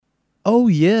Oh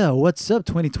yeah, what's up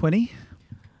 2020?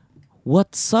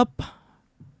 What's up,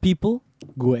 people?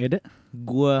 Gue Eda.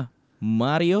 Gua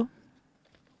Mario.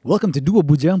 Welcome to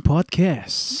Duobudjang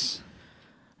Podcast.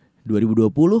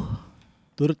 2020.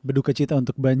 Turut berduka cita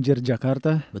untuk banjir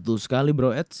Jakarta. Betul sekali,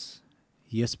 bro Eds.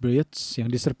 Yes, bro,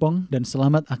 yang di Serpong dan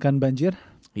selamat akan banjir.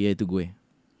 Iya, itu gue.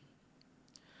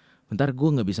 Bentar, gue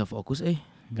gak bisa fokus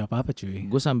Gak apa-apa cuy.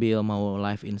 Gue sambil mau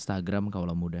live Instagram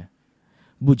kaulah muda.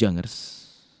 Bujangers.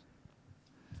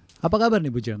 Apa kabar nih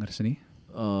Bujangers nih?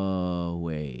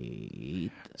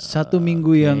 Wait. Satu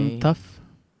minggu yang tough.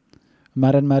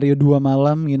 Kemarin Mario 2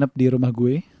 malam nginep di rumah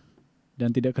gue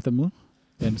dan tidak ketemu.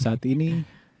 Dan saat ini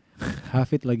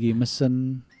Hafid lagi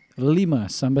mesen 5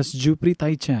 sambas Jupri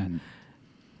Taichan.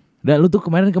 Dan lu tuh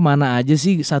kemarin kemana aja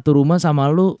sih? Satu rumah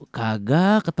sama lu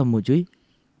kagak ketemu cuy.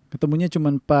 Ketemunya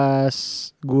cuman pas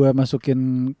gue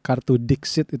masukin kartu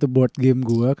Dixit, itu board game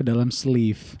gue, ke dalam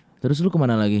sleeve. Terus lu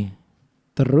kemana lagi?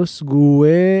 Terus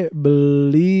gue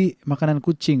beli makanan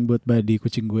kucing buat Buddy,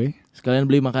 kucing gue. Sekalian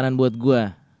beli makanan buat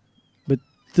gua.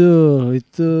 Betul,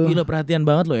 itu. Gila, perhatian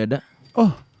banget lo ya, Da.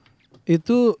 Oh,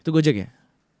 itu Gojek ya?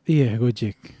 iya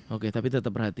Gojek. Oke, tapi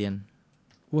tetap perhatian.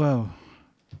 Wow.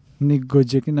 Ini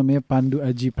Gojek ini namanya Pandu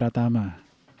Aji Pratama.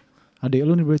 Adek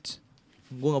lu nih, bro.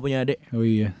 Gue gak punya adik. Oh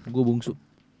iya. Gue bungsu.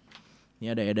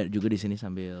 Ini ada Eda juga di sini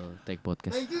sambil take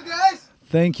podcast. Thank you guys.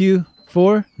 Thank you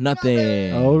for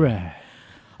Nothing. alright.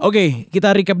 Oke,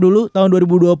 kita recap dulu tahun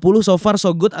 2020. So far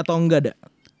so good atau enggak, Da?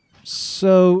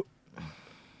 So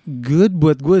good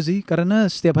buat gue sih, karena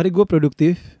setiap hari gue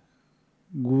produktif.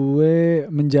 Gue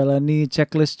menjalani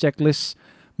checklist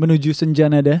menuju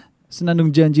Senjanada,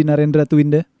 Senandung Janji Narendra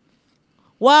Twinda.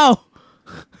 Wow.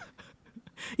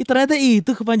 Ternyata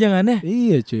itu kepanjangannya.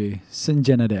 Iya cuy,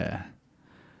 Senjanada.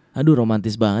 Aduh,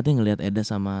 romantis banget ya ngelihat Eda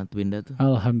sama Twinda tuh.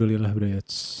 Alhamdulillah bro.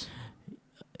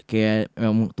 Kayak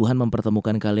memang Tuhan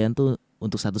mempertemukan kalian tuh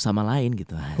untuk satu sama lain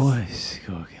gitu. Wah,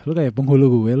 lu kayak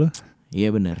penghulu gue lu. Iya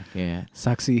benar, kayak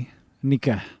Saksi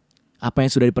nikah. apa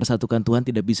yang sudah dipersatukan Tuhan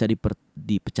tidak bisa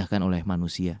dipecahkan oleh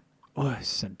manusia. Wah,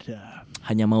 sedap.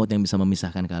 Hanya maut yang bisa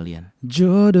memisahkan kalian.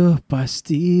 Jodoh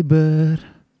pasti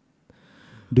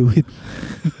duit.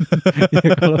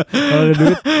 Ya, kalau ada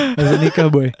duit langsung nikah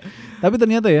boy. Tapi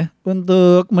ternyata ya,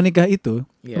 untuk menikah itu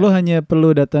lo hanya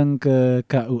perlu datang ke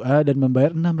KUA dan membayar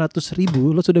 600.000,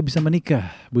 lo sudah bisa menikah,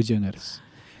 Bujangers.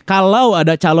 Kalau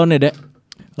ada calonnya, Dek.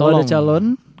 Kalau ada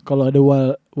calon, kalau ada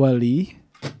wali,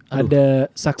 ada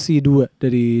saksi 2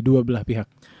 dari dua belah pihak.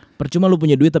 Percuma lu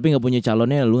punya duit tapi gak punya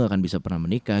calonnya, lu gak akan bisa pernah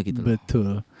menikah gitu.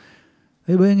 Betul.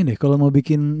 Tapi bayangin deh, kalau mau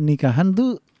bikin nikahan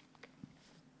tuh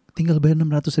tinggal bayar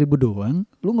 600.000 doang,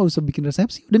 lu gak usah bikin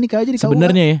resepsi, udah nikah aja di KUA.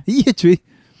 Sebenarnya ya. Iya cuy.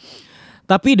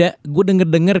 Tapi gue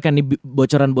denger kan nih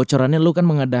bocoran-bocorannya lu kan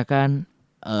mengadakan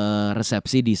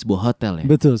resepsi di sebuah hotel ya.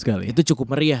 Betul sekali. Itu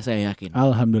cukup meriah saya yakin.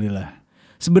 Alhamdulillah.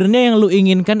 Sebenarnya yang lu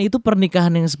inginkan itu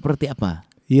pernikahan yang seperti apa?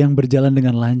 Yang berjalan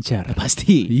dengan lancar.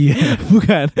 Pasti. Iya.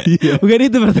 Bukan. Bukan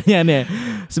itu pertanyaannya.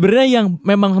 Sebenarnya yang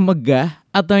memang megah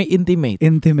atau yang intimate?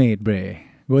 Intimate bre.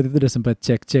 Gue waktu itu udah sempat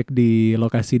cek-cek di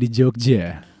lokasi di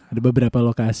Jogja. Ada beberapa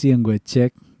lokasi yang gue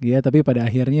cek. Ya tapi pada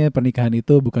akhirnya pernikahan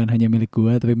itu bukan hanya milik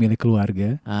gue, tapi milik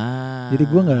keluarga. Jadi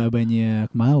gue gak banyak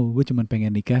mau. Gue cuma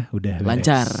pengen nikah udah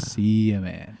lancar. Iya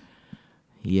men.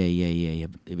 Iya.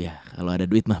 Ya, kalau ada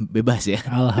duit mah bebas ya.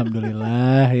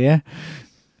 Alhamdulillah ya.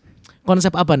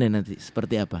 Konsep apa nih nanti?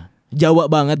 Seperti apa? Jawa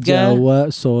banget kan?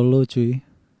 Jawa, Solo cuy.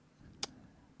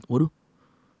 Waduh.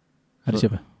 Ada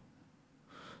siapa?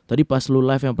 Tadi pas lu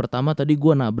live yang pertama tadi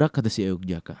gua nabrak kata si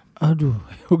Yogyakarta. Aduh.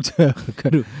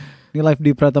 Ini live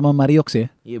di Pratama Mariox ya?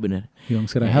 Iya benar.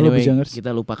 Halo Bujangers. Kita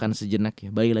lupakan sejenak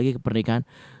ya. Balik lagi ke pernikahan.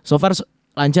 So far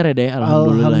lancar ya deh.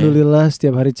 Alhamdulillah. Alhamdulillah ya.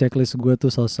 Setiap hari checklist gue tuh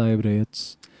selesai bro.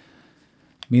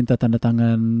 Minta tanda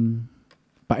tangan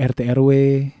Pak RT RW,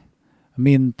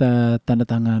 minta tanda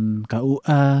tangan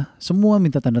KUA, semua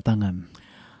minta tanda tangan.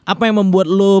 Apa yang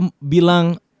membuat lu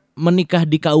bilang menikah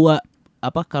di KUA?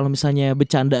 Apa kalau misalnya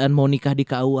bercandaan mau nikah di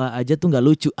KUA aja tuh nggak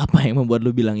lucu? Apa yang membuat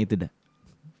lu bilang itu dah?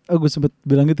 Oh gue sempet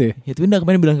bilang gitu ya? Ya Twinda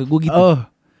kemarin bilang ke gue gitu. Oh,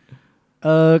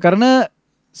 karena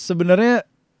sebenarnya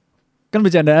kan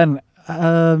bercandaan.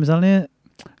 Misalnya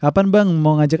kapan bang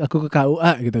mau ngajak aku ke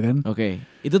KUA gitu kan? Oke.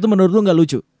 Itu tuh menurut lu nggak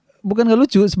lucu? Bukan nggak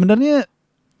lucu, sebenarnya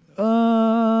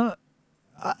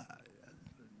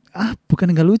bukan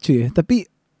nggak lucu ya, tapi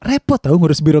repot tau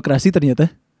ngurus birokrasi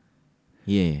ternyata.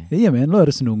 Iya. Iya men, lo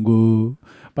harus nunggu.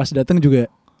 Pas datang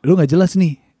juga lo nggak jelas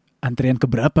nih antrian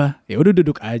keberapa. Ya udah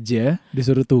duduk aja,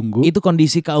 disuruh tunggu. Itu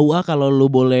kondisi KUA kalau lu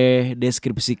boleh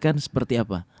deskripsikan seperti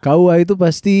apa? KUA itu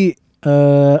pasti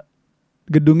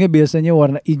gedungnya biasanya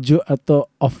warna hijau atau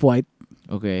off white.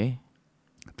 Oke.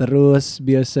 Terus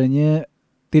biasanya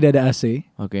tidak ada AC.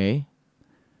 Oke.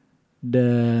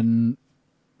 Dan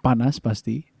panas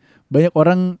pasti. Banyak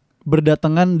orang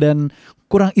berdatangan dan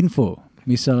kurang info.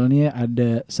 Misalnya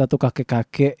ada satu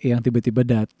kakek-kakek yang tiba-tiba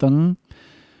datang,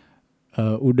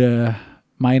 udah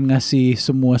main ngasih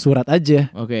semua surat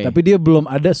aja. Oke. Tapi dia belum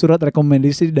ada surat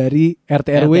rekomendasi dari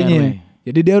RT RW-nya.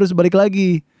 Jadi dia harus balik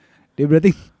lagi. Dia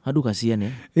berarti, aduh kasihan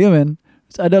ya. iya men.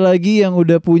 Terus ada lagi yang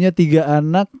udah punya 3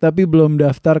 anak tapi belum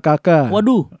daftar kakak.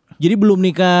 Waduh, jadi belum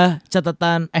nikah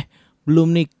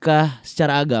belum nikah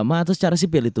secara agama atau secara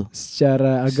sipil itu?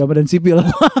 Secara agama dan sipil.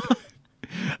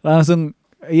 Langsung,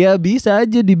 ya bisa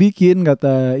aja dibikin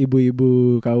kata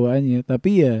ibu-ibu KUA-nya.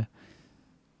 Tapi ya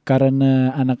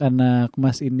karena anak-anak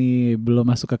mas ini belum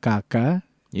masuk ke kakak,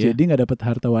 jadi gak dapat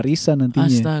harta warisan nantinya.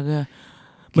 Astaga.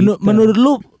 Menurut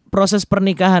lu proses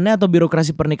pernikahannya atau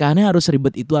birokrasi pernikahannya harus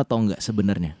ribet itu atau enggak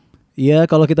sebenarnya? Iya,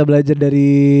 kalau kita belajar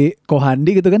dari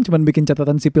Kohandi gitu kan, cuman bikin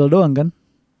catatan sipil doang kan.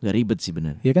 Gak ribet sih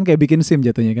bener. Iya kan kayak bikin SIM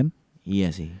jatuhnya kan.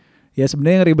 Iya sih. Ya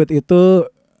sebenarnya yang ribet itu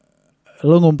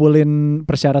lo ngumpulin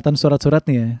persyaratan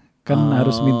surat-suratnya. Kan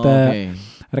harus minta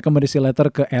rekomendasi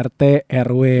letter ke RT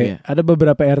RW. Ada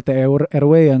beberapa RT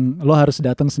RW yang lo harus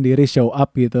datang sendiri, show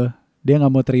up gitu. Dia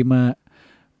nggak mau terima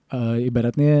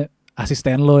ibaratnya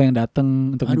asisten lo yang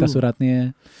datang untuk minta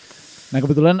suratnya. Nah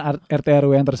kebetulan RT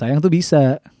RW yang tersayang tuh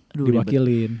bisa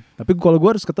diwakilin. Tapi kalau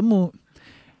gue harus ketemu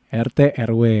RT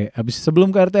RW. Habis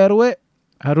sebelum ke RT RW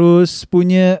harus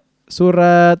punya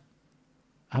surat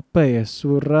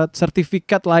surat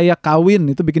sertifikat layak kawin,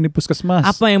 itu bikin di puskesmas.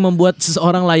 Apa yang membuat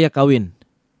seseorang layak kawin?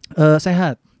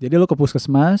 Sehat. Jadi lo ke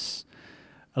puskesmas,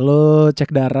 lo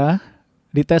cek darah,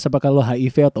 dites apakah lo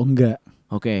HIV atau enggak.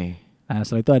 Oke. Nah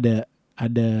setelah itu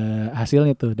ada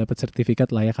hasilnya tuh, dapat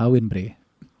sertifikat layak kawin, bre.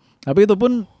 Tapi itu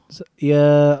pun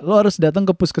ya lo harus datang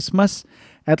ke puskesmas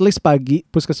at least pagi.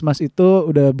 Puskesmas itu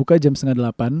udah buka jam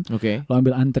 7:30. Oke. Lo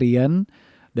ambil antrian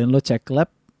dan lo cek lab.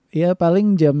 Ya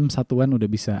paling jam 1-an udah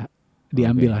bisa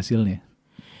diambil hasilnya.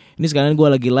 Ini sekarang gue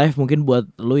lagi live, mungkin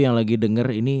buat lo yang lagi denger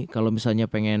ini, kalau misalnya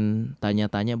pengen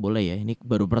tanya-tanya boleh ya. Ini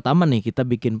baru pertama nih kita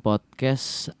bikin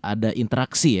podcast, ada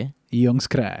interaksi ya.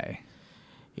 Yongskrai.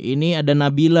 Ini ada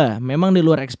Nabila. Memang di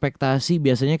luar ekspektasi,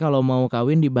 biasanya kalau mau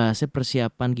kawin dibahasnya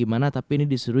persiapan gimana, tapi ini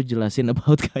disuruh jelasin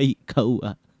about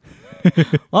KUA.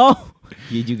 Oh,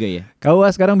 iya juga ya.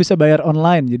 KUA sekarang bisa bayar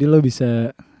online, jadi lo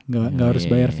bisa nggak harus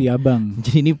bayar via bank.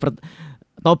 Jadi ini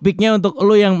topiknya untuk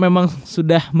lo yang memang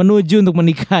sudah menuju untuk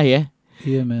menikah ya.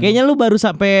 Iya man. Kayaknya lo baru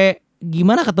sampai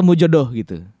gimana ketemu jodoh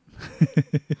gitu.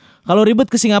 Kalau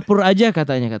ribet ke Singapura aja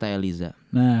katanya, kata Eliza.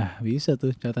 Nah bisa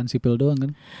tuh, catatan sipil doang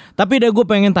kan. Tapi gue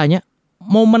pengen tanya,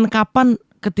 momen kapan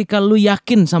ketika lu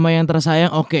yakin sama yang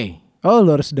tersayang? Oke. Oh,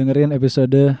 lu harus dengerin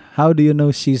episode How Do You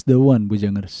Know She's The One,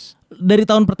 Bujangers. Dari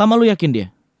tahun pertama lu yakin dia?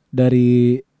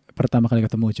 Dari pertama kali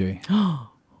ketemu cuy.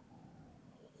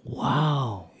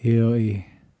 Wow. Yoi.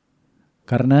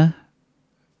 Karena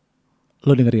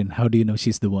lo dengerin How Do You Know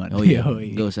She's The One. Oh iya,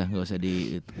 gak usah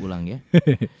diulang ya.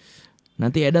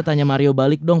 Nanti Eda tanya Mario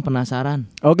balik dong, penasaran.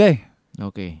 Oke.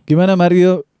 Gimana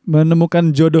Mario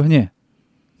menemukan jodohnya?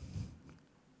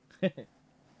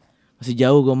 Masih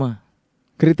jauh gue mah.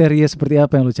 Kriteria seperti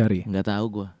apa yang lo cari? Gak tahu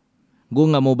gue. Gue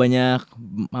gak mau banyak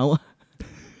mau.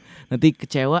 Nanti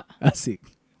kecewa. Asik.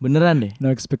 Beneran deh. No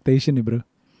expectation nih bro.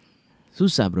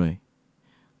 Susah bro.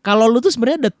 Kalau lu tuh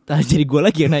sebenarnya ada, jadi gue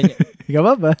lagi yang nanya. Gak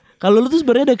apa-apa. Kalau lu tuh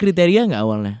sebenarnya ada kriteria nggak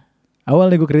awalnya?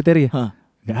 Awalnya gue kriteria?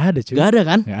 Gak ada cuy. Gak ada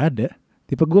kan? Gak ada.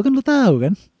 Tipe gue kan lu tahu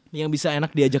kan. Yang bisa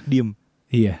enak diajak diem.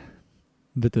 Iya.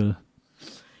 Betul.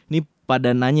 Ini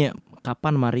pada nanya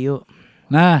kapan Mario?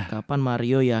 Nah. Kapan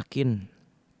Mario yakin?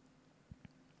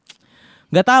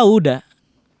 Gak tahu udah.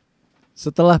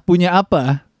 Setelah punya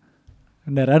apa?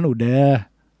 Kendaraan udah.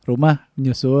 Rumah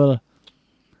menyusul.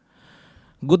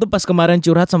 Gue tuh pas kemarin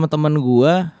curhat sama teman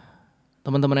gue,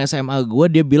 teman-teman SMA gue,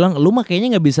 dia bilang lu mah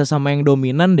kayaknya nggak bisa sama yang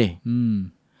dominan deh.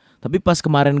 Tapi pas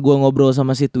kemarin gue ngobrol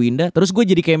sama si Twinda, terus gue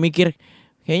jadi kayak mikir,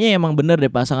 kayaknya emang bener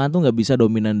deh pasangan tuh nggak bisa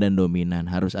dominan dan dominan,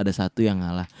 harus ada satu yang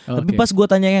ngalah. Tapi pas gue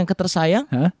tanya yang ketersayang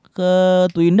ke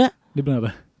Twinda, dia bilang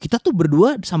apa? Kita tuh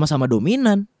berdua sama-sama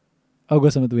dominan. Oh,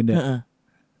 gue sama Twinda.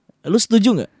 Lu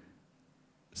setuju nggak?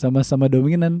 Sama-sama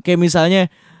dominan. Kayak misalnya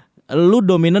lu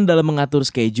dominan dalam mengatur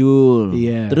schedule,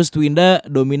 terus Twinda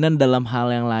dominan dalam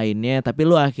hal yang lainnya, tapi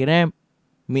lu akhirnya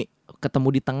ketemu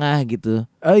di tengah gitu.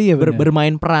 Oh iya benar.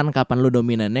 Bermain peran, kapan lu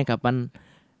dominannya, kapan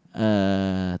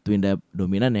Twinda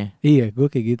dominannya. Iya,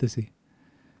 gue kayak gitu sih.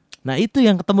 Nah itu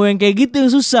yang ketemu yang kayak gitu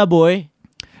yang susah boy.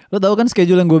 Lo tau kan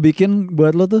schedule yang gue bikin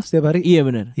buat lo tuh setiap hari? Iya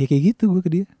benar. Iya kayak gitu gue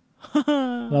ke dia.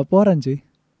 Laporan cuy.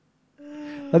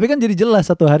 Tapi kan jadi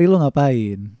jelas satu hari lo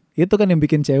ngapain. Itu kan yang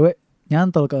bikin cewek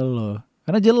nyantol ke lo.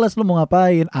 Karena jelas lo mau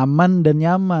ngapain, aman dan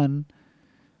nyaman.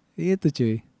 Itu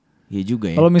cuy. Iya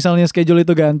juga ya. Kalau misalnya schedule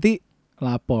itu ganti,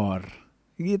 lapor.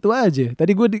 Gitu aja.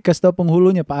 Tadi gue dikasih tau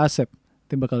penghulunya Pak Asep,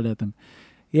 tim bakal datang.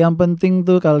 Yang penting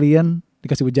tuh kalian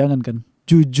dikasih wejangan kan,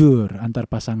 jujur antar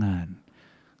pasangan.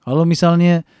 Kalau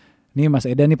misalnya nih Mas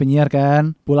Eda nih penyiar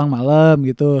kan, pulang malam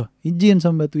gitu, izin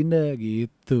sama Mbak Twinda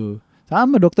gitu.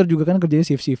 Sama dokter juga kan kerjanya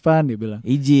shift-shiftan, dia bilang.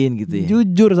 Izin gitu ya.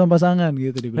 Jujur sama pasangan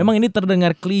gitu dia bilang. Memang ini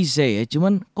terdengar klise ya,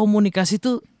 cuman komunikasi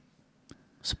tuh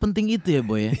sepenting itu ya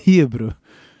Boy ya. Iya bro.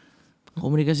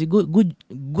 Komunikasi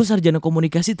gue sarjana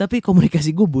komunikasi, tapi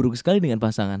komunikasi gue buruk sekali dengan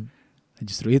pasangan.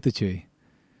 Justru itu cuy.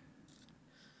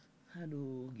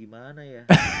 Aduh, gimana ya?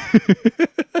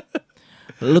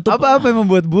 Lu tuh apa yang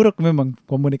membuat buruk memang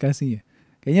komunikasinya?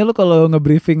 Kayaknya lu kalau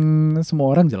nge-briefing semua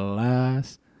orang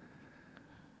jelas.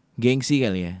 Gengsi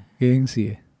kali ya.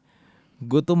 Gengsi ya.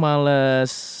 Gue tuh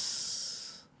males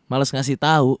ngasih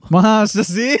tahu. Masa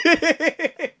sih?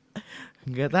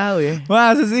 Nggak tahu ya.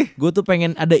 Masa sih? Gue tuh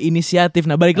pengen ada inisiatif.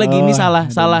 Nah balik lagi ini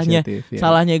salahnya ya.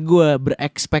 salahnya gue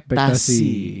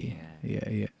berekspektasi.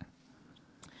 Iya.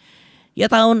 Ya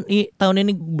tahun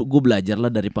ini gue belajar lah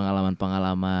dari pengalaman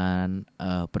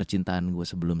percintaan gue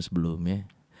sebelumnya.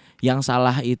 Yang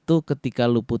salah itu ketika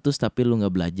lu putus tapi lu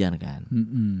nggak belajar kan.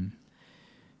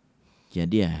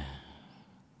 Jadi ya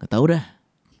nggak tahu dah.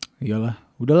 Iyalah,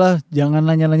 udahlah jangan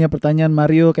nanya-nanya pertanyaan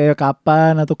Mario kayak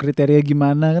kapan atau kriteria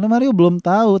gimana. Karena Mario belum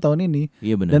tahu tahun ini.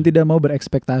 Iya benar. Dan tidak mau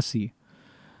berekspektasi.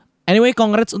 Anyway,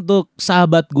 congrats untuk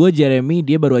sahabat gue Jeremy,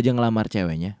 dia baru aja ngelamar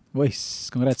ceweknya. Wais,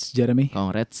 congrats Jeremy.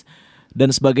 Congrats.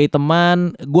 Dan sebagai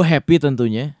teman, gue happy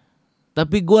tentunya.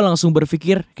 Tapi gue langsung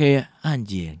berpikir kayak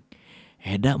anjing,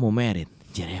 Eda mau married,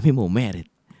 Jeremy mau married.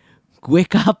 Gue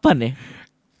kapan ya?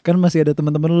 Kan masih ada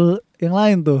teman-teman lu yang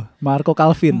lain tuh, Marco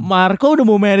Calvin. Marco udah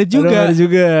mau married juga. Udah married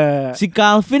juga. Si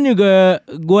Calvin juga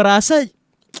gue rasa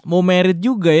mau married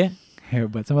juga ya.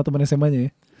 Hebat, sama teman SMA-nya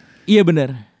ya. Iya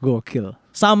benar. Gokil.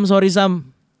 Sam.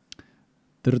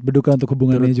 Turut berduka untuk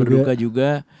hubungannya juga. Turut berduka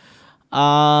juga.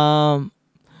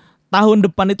 Tahun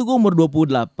depan itu gue umur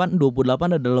 28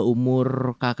 adalah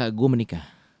umur kakak gue menikah.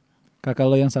 Kakak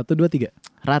lo yang 1, 2, 3?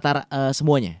 Rata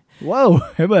semuanya. Wow,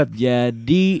 hebat.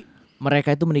 Jadi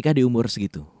mereka itu menikah di umur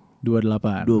segitu.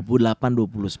 28.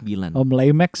 29. Om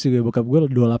Lagi+next juga bokap gue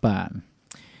 28.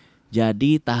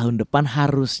 Jadi tahun depan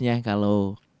harusnya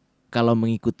kalau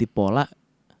mengikuti pola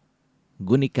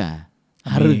gue nikah.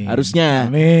 Harusnya.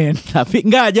 Amin. Tapi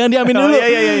enggak, jangan diamin dulu.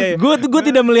 Iya. Gue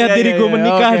tidak melihat diri gue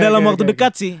menikah dalam waktu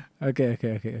dekat sih. Oke.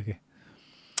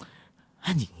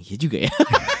 Anjing, iya juga ya.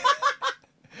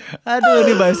 Aduh,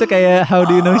 ini bahasa kayak how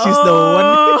do you know she's the one.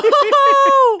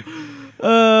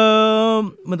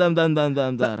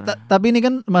 Bentar. Tapi ini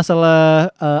kan masalah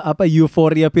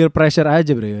euforia peer pressure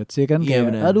aja bro. Sih kan Iya, kayak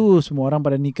bener. aduh semua orang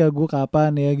pada nikah, gue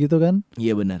kapan ya gitu kan.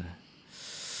 Iya benar.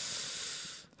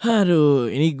 Aduh,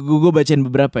 ini gue bacain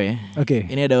beberapa ya. Oke.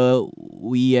 Ini ada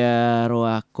Wia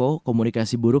Roako,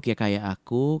 komunikasi buruk ya kayak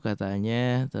aku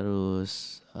katanya.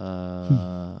 Terus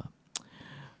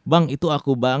Bang, itu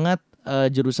aku banget,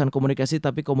 jurusan komunikasi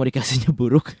tapi komunikasinya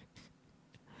buruk.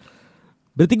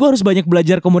 Berarti gue harus banyak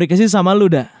belajar komunikasi sama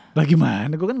lu dah. Lah gimana?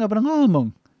 Gue kan gak pernah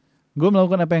ngomong. Gue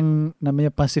melakukan apa yang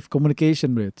namanya passive communication,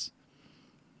 bro.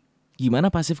 Gimana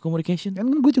passive communication? Kan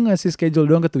gue cuma ngasih schedule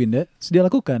doang ke Twinda, terus dia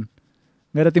lakukan.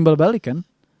 Gak ada timbal balik kan?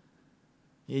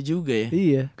 Iya juga ya.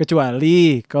 Iya,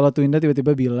 kecuali kalau Twinda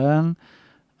tiba-tiba bilang,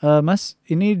 Mas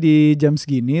ini di jam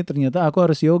segini ternyata aku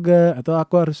harus yoga atau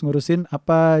aku harus ngurusin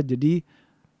apa, jadi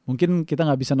mungkin kita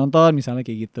gak bisa nonton misalnya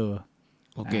kayak gitu.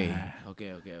 Oke.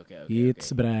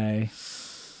 It's bray.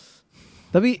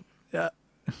 Tapi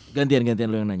Gantian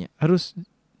lu yang nanya. harus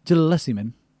jelas sih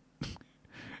men.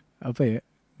 Apa ya,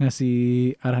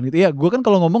 ngasih arahan itu. Ya gue kan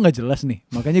kalau ngomong gak jelas nih,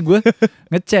 makanya gue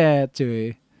ngechat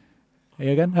cuy.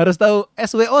 Ya kan, harus tahu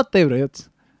SWOT bro.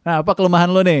 Nah, apa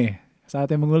kelemahan lo nih?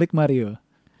 Saatnya mengulik Mario.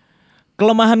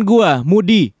 Kelemahan gua,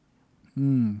 moody.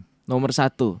 Nomor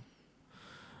 1.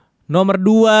 Nomor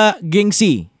 2,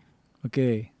 gengsi.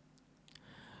 Oke.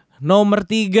 Nomor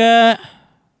 3,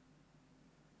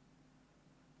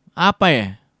 apa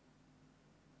ya?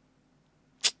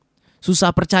 Susah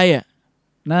percaya.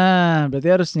 Nah, berarti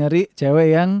harus nyari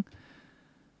cewek yang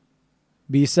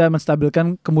bisa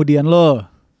menstabilkan kemudian lo.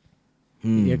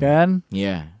 Iya kan?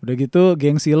 Iya. Udah gitu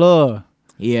gengsi lo.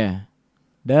 Iya.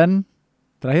 Dan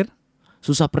terakhir?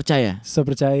 Susah percaya.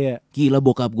 Sepercaya. Gila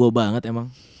bokap gua banget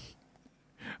emang.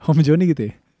 Om Joni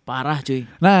gitu ya? Parah cuy.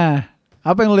 Nah,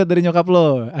 apa yang lo lihat dari nyokap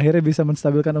lo? Akhirnya bisa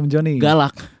menstabilkan Om Joni.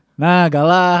 Galak. Nah,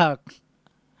 galak.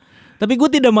 Tapi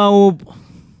gue tidak mau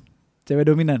Cewek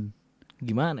dominan.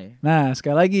 Gimana ya? Nah,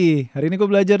 sekali lagi, hari ini gue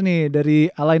belajar nih dari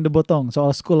Alain de Botton soal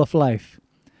School of Life.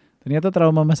 Ternyata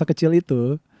trauma masa kecil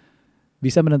itu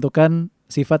bisa menentukan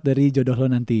sifat dari jodoh lo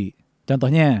nanti.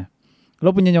 Contohnya, lo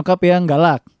punya nyokap yang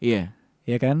galak. Iya.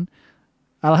 Ya kan?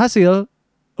 Alhasil,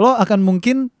 lo akan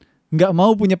mungkin gak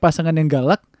mau punya pasangan yang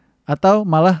galak atau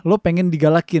malah lo pengen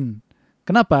digalakin.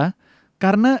 Kenapa?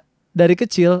 Karena dari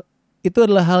kecil itu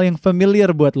adalah hal yang familiar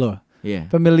buat lo. Iya.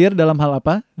 Familiar dalam hal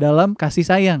apa? Dalam kasih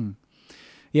sayang.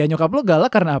 Ya nyokap lo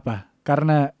galak karena apa?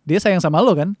 Karena dia sayang sama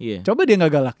lo kan? Iya. Coba dia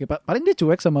gak galak, ya, paling dia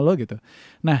cuek sama lo gitu.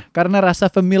 Nah, karena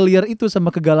rasa familiar itu sama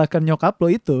kegalakan nyokap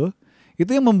lo itu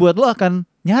yang membuat lo akan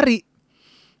nyari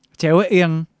cewek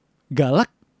yang galak.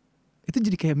 Itu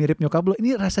jadi kayak mirip nyokap lo.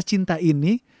 Ini rasa cinta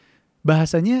ini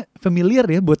bahasanya familiar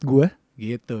ya buat gue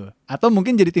gitu. Atau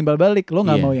mungkin jadi timbal balik, lo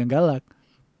gak mau yang galak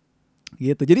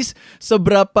gitu. Jadi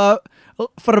seberapa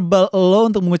verbal lo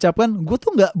untuk mengucapkan gue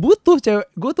tuh gak butuh cewek,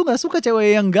 gue tuh gak suka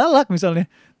cewek yang galak misalnya,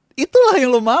 itulah yang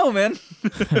lo mau men.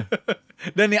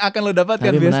 Dan yang akan lo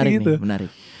dapatkan biasanya itu menarik.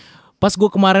 Pas gue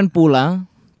kemarin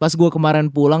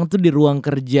pulang tuh di ruang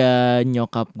kerja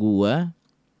nyokap gue.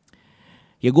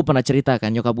 Ya gue pernah cerita kan,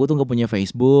 nyokap gue tuh gak punya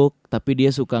Facebook, tapi dia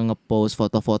suka ngepost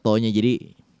foto-fotonya.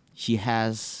 Jadi she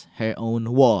has her own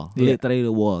wall, literally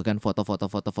wall kan,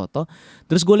 foto-foto.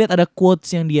 Terus gue lihat ada quotes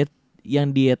yang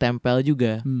dia tempel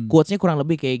juga. Quotesnya kurang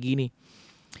lebih kayak gini.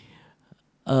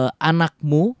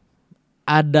 Anakmu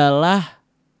adalah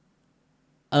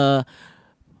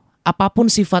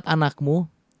apapun sifat anakmu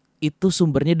itu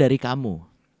sumbernya dari kamu.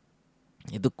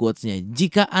 Itu quotesnya.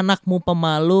 Jika anakmu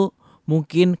pemalu,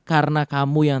 mungkin karena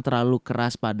kamu yang terlalu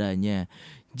keras padanya.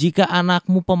 Jika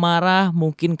anakmu pemarah,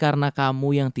 mungkin karena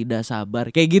kamu yang tidak sabar.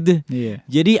 Kayak gitu.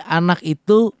 Jadi anak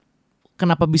itu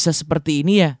kenapa bisa seperti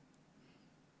ini ya?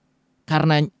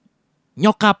 Karena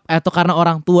nyokap atau karena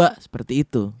orang tua seperti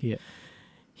itu.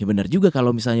 Ya benar juga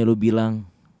kalau misalnya lu bilang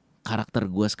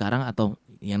karakter gue sekarang atau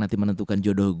yang nanti menentukan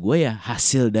jodoh gue ya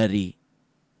hasil dari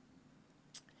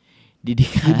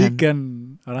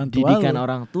didikan orang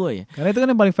tua ya. Karena itu kan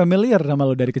yang paling familiar sama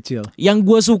lo dari kecil. Yang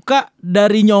gue suka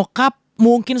dari nyokap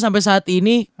mungkin sampai saat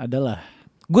ini adalah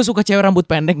gue suka cewek rambut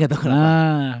pendek, gak tau kenapa.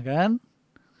 Nah kan.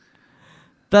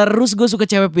 Terus gue suka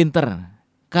cewek pinter.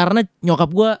 Karena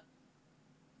nyokap gue,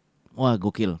 wah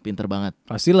gokil, pinter banget.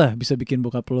 Pastilah bisa bikin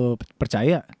bokap lo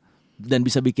percaya. Dan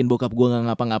bisa bikin bokap gue gak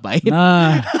ngapa-ngapain.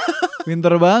 Nah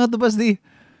pinter banget tuh pasti.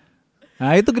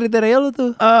 Nah itu kriteria lo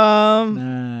tuh.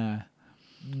 Nah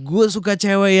gue suka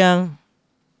cewek yang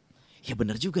ya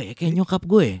bener juga ya kayak nyokap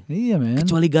gue. Iya men.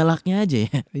 Kecuali galaknya aja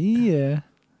ya. Iya.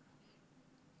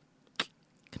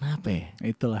 Kenapa ya?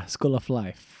 Itulah School of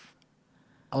Life,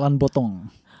 Alain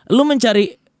Botton. Lu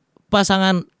mencari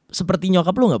pasangan seperti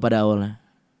nyokap lu gak pada awalnya?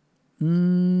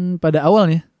 Pada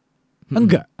awalnya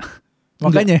enggak.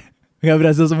 Makanya gak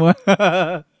berhasil semua.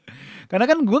 Karena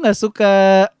kan gue gak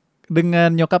suka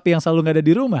dengan nyokap yang selalu gak ada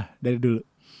di rumah dari dulu.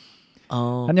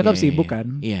 Kan nyokap sibuk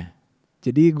kan. Iya.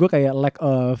 Jadi gue kayak lack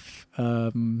of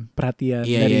perhatian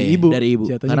dari ibu.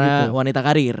 Karena gitu. Wanita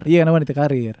karir. Iya karena wanita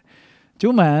karir.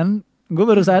 Cuman gue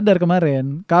baru sadar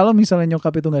kemarin kalau misalnya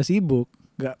nyokap itu gak sibuk,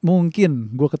 gak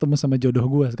mungkin gue ketemu sama jodoh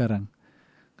gue sekarang.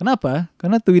 Kenapa?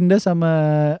 Karena Twinda sama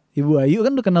Ibu Ayu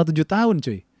kan udah kenal 7 tahun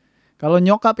cuy. Kalau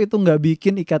nyokap itu gak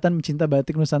bikin ikatan cinta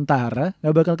batik Nusantara,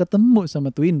 gak bakal ketemu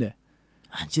sama Twinda.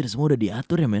 Anjir semua udah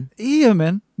diatur ya men. Iya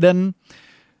men. Dan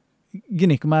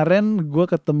gini, kemarin gue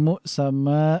ketemu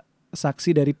sama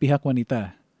saksi dari pihak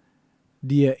wanita.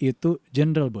 Dia itu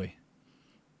general boy.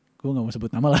 Gue gak mau sebut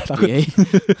nama lah, takut.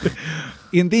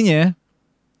 Intinya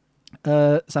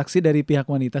saksi dari pihak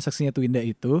wanita, saksinya Twinda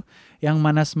itu yang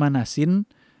manas-manasin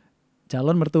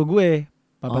calon mertua gue,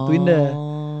 Papa Twinda.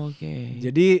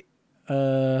 Jadi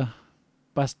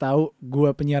pas tahu gue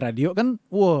penyiar radio kan,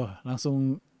 wah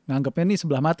langsung nganggapnya nih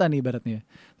sebelah mata nih ibaratnya.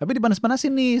 Tapi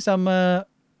dipanas-panasin nih sama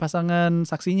pasangan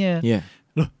saksinya.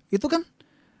 Loh itu kan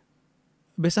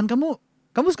besan kamu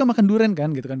suka makan durian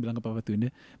kan gitu kan, bilang ke Papa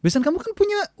Twinda. Besan kamu kan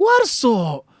punya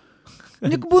warso,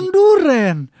 punya kebun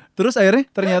durian. Terus akhirnya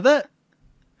ternyata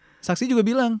saksi juga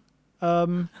bilang,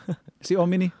 si Om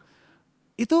ini,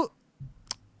 itu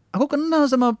aku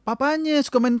kenal sama papanya,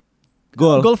 suka main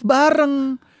golf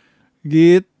bareng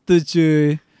gitu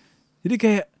cuy. Jadi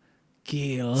kayak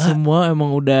gila, semua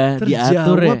emang udah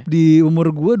diatur ya. Terjawab di umur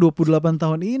gue 28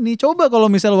 tahun ini. Coba kalau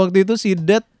misal waktu itu si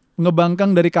Dad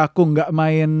ngebangkang dari kakung, gak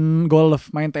main golf,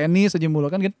 main tenis aja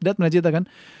mulu. Kan Dad pernah cerita kan,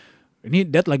 ini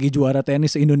Dad lagi juara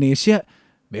tenis se-Indonesia,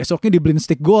 besoknya dibeliin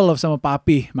stick golf sama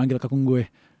papi, manggil kakung gue.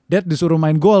 Dad disuruh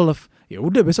main golf, ya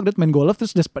udah besok Dad main golf,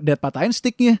 terus Dad patahin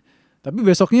sticknya. Tapi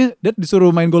besoknya Dad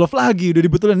disuruh main golf lagi, udah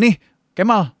dibetulin, nih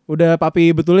Kemal, udah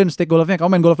papi betulin stick golfnya,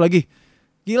 kamu main golf lagi.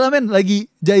 Gila men, lagi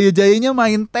jaya-jayanya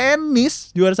main tenis,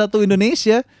 juara 1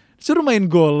 Indonesia, suruh main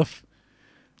golf.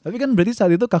 Tapi kan berarti saat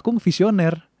itu Kakung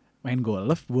visioner. Main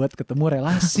golf buat ketemu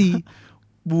relasi.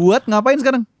 Buat ngapain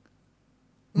sekarang?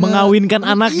 Mengawinkan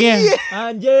anaknya. Iya.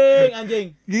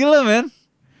 Anjing. Gila men.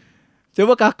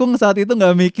 Coba Kakung saat itu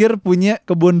gak mikir punya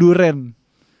kebun duren.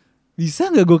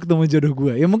 Bisa gak gue ketemu jodoh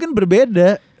gue? Ya mungkin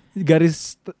berbeda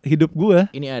garis hidup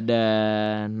gue. Ini ada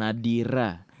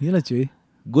Nadira. Gila cuy.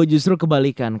 Gue justru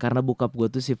kebalikan, karena bokap gue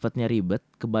tuh sifatnya ribet.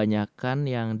 Kebanyakan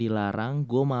yang dilarang,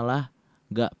 gue malah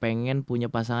gak pengen punya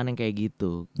pasangan yang kayak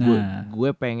gitu.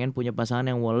 Gue pengen punya pasangan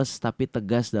yang woles tapi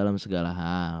tegas dalam segala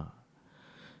hal.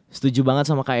 Setuju banget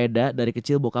sama Kak Eda. Dari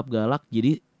kecil bokap galak,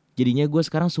 jadinya gue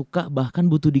sekarang suka bahkan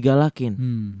butuh digalakin.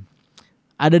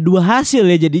 Ada 2 hasil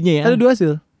ya jadinya ya. Ada 2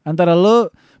 hasil. Antara lo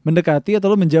mendekati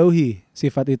atau lo menjauhi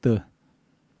sifat itu.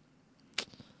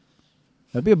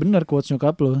 Tapi ya benar quotes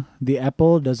nyokap lo. The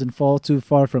apple doesn't fall too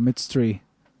far from its tree.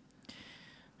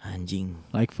 Anjing.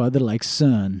 Like father, like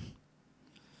son.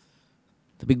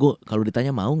 Tapi gue kalau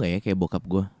ditanya mau gak ya kayak bokap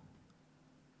gue?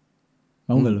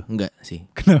 Mau gak lo? Enggak sih.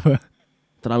 Kenapa?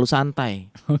 Terlalu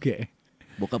santai. Oke.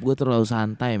 Bokap gue terlalu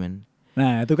santai men.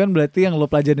 Nah itu kan berarti yang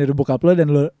lo pelajarin dari bokap lo dan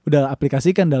lo udah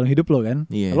aplikasikan dalam hidup lo kan.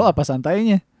 Iya. Lo apa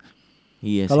santainya?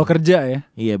 Iya. Kalau kerja ya.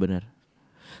 Iya benar.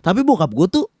 Tapi bokap gue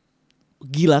tuh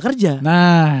gila kerja.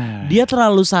 Nah, dia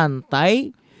terlalu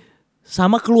santai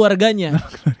sama keluarganya.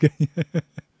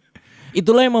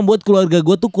 Itulah yang membuat keluarga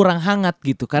gue tuh kurang hangat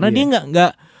gitu. Karena dia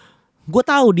nggak. Gue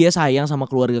tahu dia sayang sama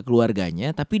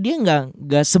keluarganya, tapi dia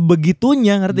nggak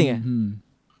sebegitunya, ngerti nggak?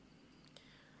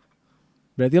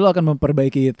 Berarti lo akan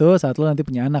memperbaiki itu saat lo nanti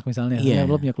punya anak misalnya. Iya.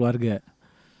 Lo punya keluarga.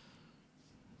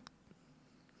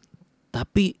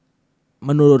 Tapi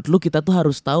menurut lu kita tuh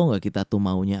harus tahu nggak kita tuh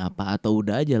maunya apa, atau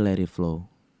udah aja let it flow?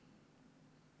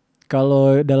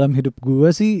 Kalau dalam hidup gue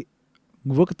sih,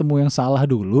 gue ketemu yang salah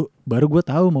dulu, baru gue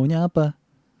tahu maunya apa.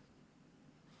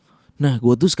 Nah,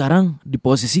 gue tuh sekarang di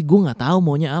posisi gue nggak tahu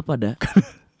maunya apa dah.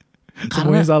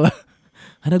 Karena salah.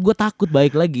 Karena gue takut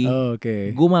balik lagi. Oh,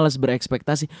 oke. Gue malas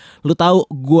berekspektasi. Lu tahu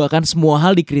gue kan semua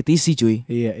hal dikritisi cuy.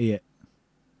 Iya.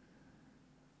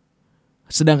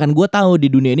 Sedangkan gue tahu di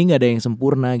dunia ini nggak ada yang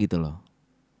sempurna gitu loh.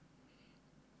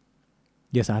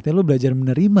 Ya saatnya lo belajar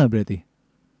menerima berarti.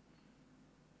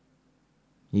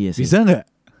 Iya sih. Bisa nggak?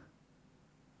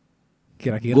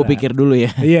 Kira-kira. Gue pikir dulu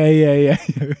ya. Iya.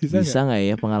 Bisa nggak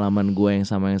ya pengalaman gue yang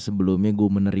sama yang sebelumnya gue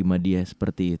menerima dia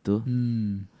seperti itu?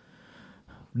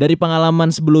 Dari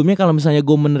pengalaman sebelumnya kalau misalnya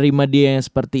gue menerima dia yang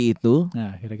seperti itu,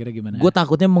 nah kira-kira gimana? Gue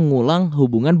takutnya mengulang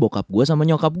hubungan bokap gue sama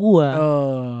nyokap gue.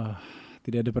 Oh,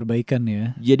 tidak ada perbaikan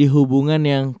ya. Jadi hubungan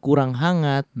yang kurang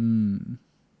hangat.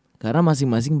 Karena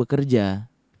masing-masing bekerja.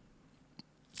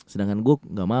 Sedangkan gue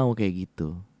gak mau kayak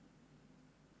gitu.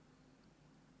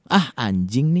 Ah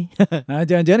anjing nih. Nah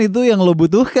jangan-jangan itu yang lo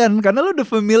butuhkan, karena lo udah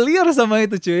familiar sama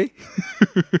itu cuy.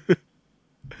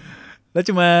 Lo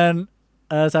cuman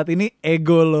saat ini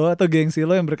ego lo atau gengsi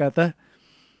lo yang berkata,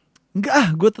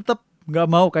 enggak gue tetap gak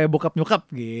mau kayak bokap nyokap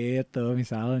gitu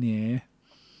misalnya.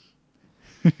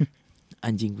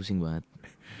 Anjing pusing banget.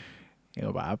 Ya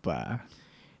gak apa-apa.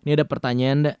 Ini ada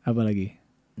pertanyaan ndak? Apa lagi?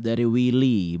 Dari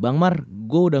Willy. Bang Mar,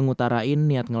 gue udah ngutarain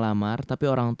niat ngelamar, tapi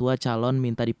orang tua calon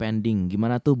minta dipending.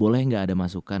 Gimana tuh, boleh gak ada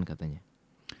masukan katanya?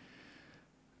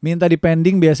 Minta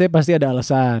dipending biasanya pasti ada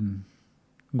alasan.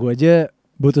 Gue aja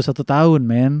butuh 1 tahun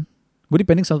men. Gue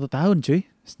dipending 1 tahun cuy,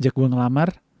 sejak gue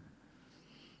ngelamar.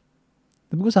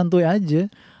 Tapi gue santuy aja.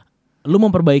 Lu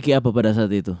memperbaiki apa pada saat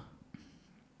itu?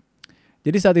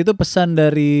 Jadi saat itu pesan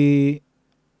dari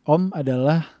Om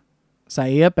adalah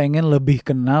saya pengen lebih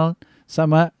kenal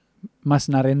sama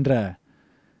Mas Narendra.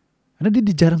 Karena dia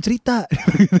jarang cerita.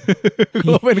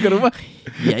 Kalau main ke rumah.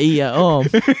 Ya iya Om.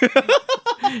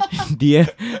 Dia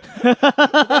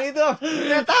bukan itu Om,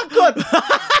 saya takut.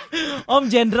 Om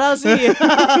Jenderal sih.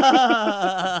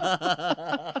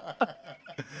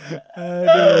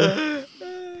 Aduh.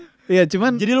 Iya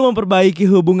cuman. Jadi lu memperbaiki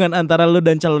hubungan antara lu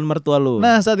dan calon mertua lu.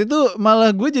 Nah saat itu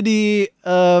malah gue jadi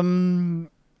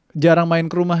jarang main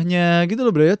ke rumahnya gitu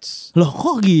loh Brayot. Loh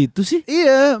kok gitu sih?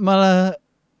 Iya malah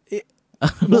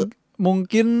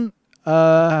mungkin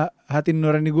hati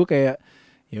nurani gue kayak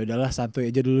ya udahlah santuy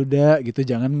aja dulu dah gitu,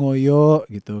 jangan ngoyo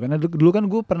gitu. Karena dulu kan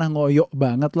gue pernah ngoyo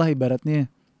banget lah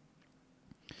ibaratnya.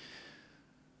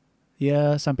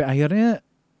 Ya sampai akhirnya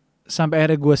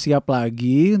gue siap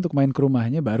lagi untuk main ke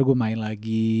rumahnya, baru gue main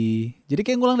lagi. Jadi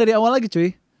kayak ngulang dari awal lagi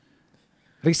cuy.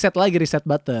 Reset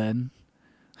button.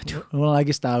 Ngulang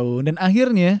lagi setahun. Dan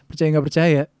akhirnya percaya gak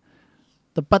percaya,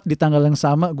 tepat di tanggal yang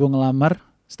sama gue ngelamar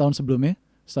setahun sebelumnya,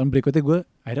 setahun berikutnya gue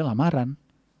akhirnya lamaran.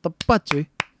 Tepat cuy.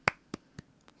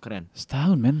 Keren.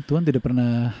 Setahun men, Tuhan tidak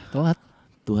pernah telat.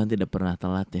 Tuhan tidak pernah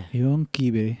telat ya.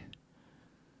 Yongki be.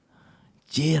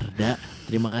 Jirda,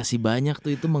 terima kasih banyak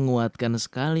tuh, itu menguatkan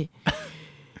sekali.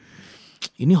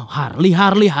 Ini Harley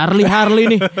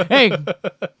nih. Hey,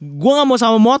 gue gak mau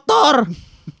sama motor.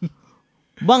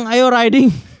 Bang, ayo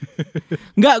riding.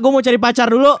 Enggak, gue mau cari pacar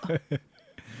dulu.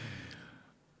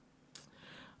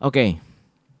 Oke.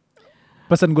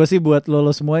 Pesan gue sih buat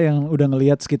lo semua yang udah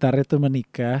ngelihat sekitarnya tuh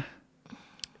menikah.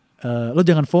 Lo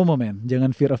jangan FOMO men.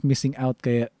 Jangan fear of missing out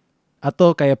kayak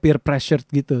peer pressure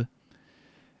gitu.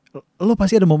 Lo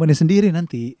pasti ada momennya sendiri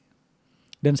nanti.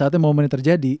 Dan saatnya momennya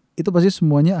terjadi, itu pasti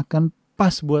semuanya akan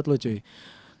pas buat lo cuy.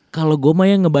 Kalau gue mah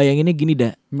yang ngebayanginnya gini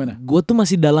dah. Gimana? Gue tuh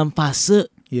masih dalam fase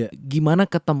gimana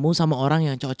ketemu sama orang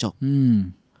yang cocok.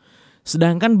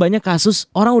 Sedangkan banyak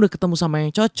kasus orang udah ketemu sama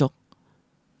yang cocok,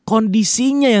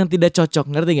 kondisinya yang tidak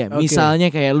cocok, ngerti gak? Okay. Misalnya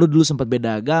kayak lu dulu sempat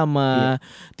beda agama,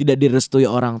 tidak direstui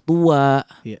orang tua.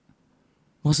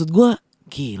 Maksud gue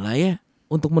gila ya,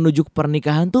 untuk menuju ke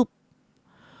pernikahan tuh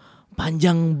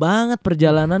panjang banget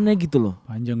perjalanannya gitu loh.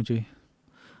 Panjang cuy.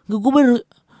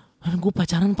 Gue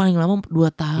pacaran paling lama 2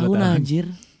 tahun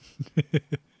anjir.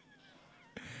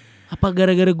 Apa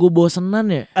gara-gara gue bosenan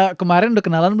ya? Kemarin udah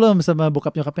kenalan belum sama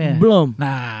bokap nyokapnya? Belum.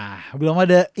 Nah, belum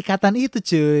ada ikatan itu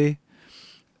cuy.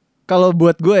 Kalau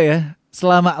buat gue ya,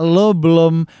 selama lo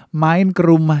belum main ke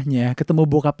rumahnya, ketemu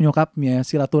bokap nyokapnya,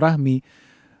 silaturahmi,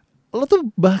 lo tuh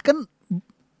bahkan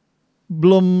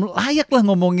belum layak lah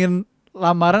ngomongin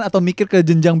lamaran atau mikir ke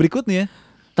jenjang berikutnya.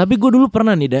 Tapi gue dulu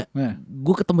pernah nih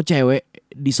gue ketemu cewek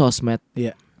di sosmed.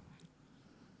 Iya.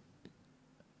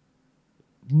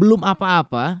 Belum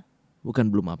apa-apa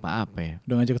ya.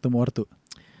 Udah ngajak ketemu ortu.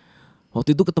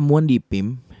 Waktu itu ketemuan di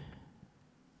PIM,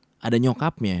 ada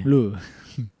nyokapnya. Lu.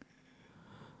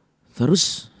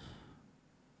 Terus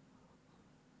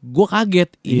gue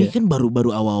kaget, ini kan baru-baru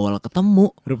awal-awal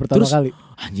ketemu. Baru pertama kali.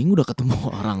 Anjing udah ketemu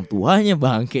orang tuanya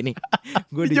bangke nih.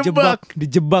 Gue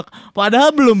dijebak.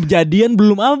 Padahal belum jadian,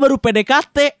 belum apa, baru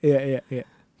PDKT. Iya.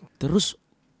 Terus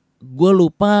gue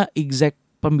lupa exact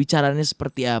pembicaraannya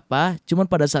seperti apa. Cuman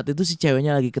pada saat itu si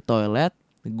ceweknya lagi ke toilet,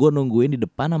 gue nungguin di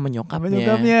depan sama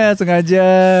nyokapnya. Sengaja.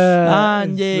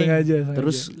 Anjing. Sengaja.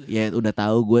 Terus ya udah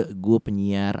tahu gue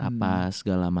penyiar apa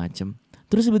segala macem.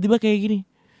 Terus tiba-tiba kayak gini,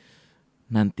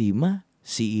 nanti mah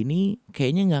si ini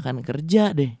kayaknya nggak akan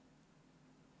kerja deh.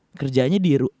 Kerjanya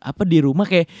di rumah,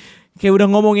 kayak udah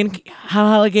ngomongin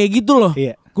hal-hal kayak gitu loh.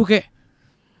 Iya. Gue kayak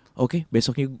oke,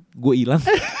 besoknya gue hilang.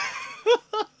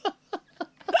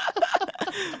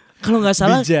 Kalau nggak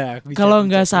salah,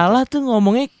 salah tuh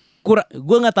ngomongnya kurang.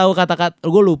 Gue nggak tahu kata-kata,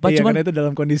 gue lupa. Iya, cuman karena itu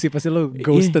dalam kondisi pasti lo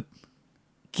ghosted.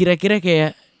 Kira-kira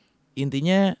kayak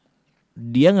intinya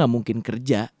dia nggak mungkin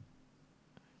kerja.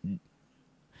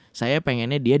 Saya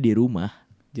pengennya dia di rumah.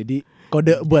 Jadi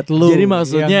kode buat lo. Jadi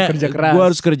maksudnya gue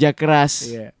harus kerja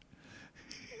keras. Iya.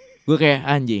 Gue kayak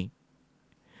anjing.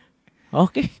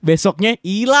 Oke, besoknya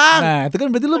hilang. Nah, itu kan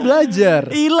berarti lo belajar.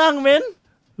 Hilang men.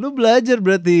 Lo belajar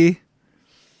berarti.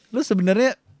 Lo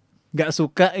sebenarnya nggak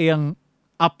suka yang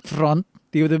upfront,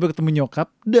 tiba-tiba ketemu nyokap,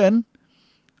 dan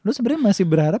lo sebenarnya masih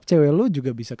berharap cewek lo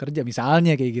juga bisa kerja,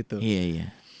 misalnya kayak gitu.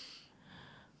 Iya.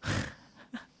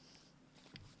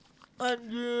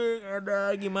 Anjing,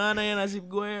 ada gimana ya nasib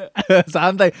gue.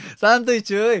 santai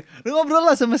cuy. Lu ngobrol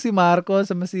lah sama si Marco,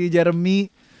 sama si Jeremy.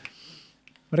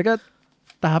 Mereka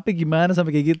tahapnya gimana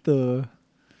sampai kayak gitu.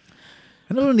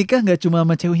 Karena lu nikah gak cuma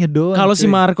sama ceweknya doang. Kalau si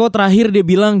Marco terakhir dia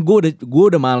bilang gue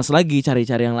udah malas lagi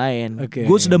cari-cari yang lain.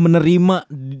 Gue sudah menerima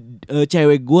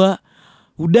cewek gue.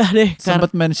 Udah deh.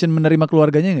 Sempat mention menerima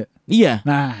keluarganya gak? Iya.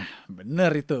 Nah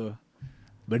bener itu.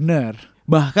 Bener.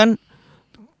 Bahkan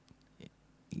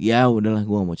ya udahlah,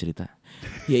 gue gak mau cerita.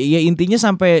 Ya intinya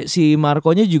sampai si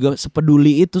Marco-nya juga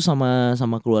sepeduli itu sama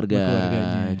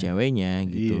keluarganya ceweknya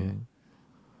gitu. Iya.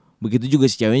 Begitu juga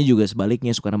si ceweknya juga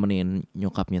sebaliknya, suka nemenin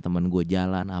nyokapnya teman gue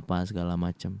jalan apa segala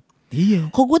macam.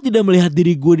 Iya. Kok gue tidak melihat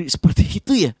diri gue seperti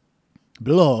itu ya?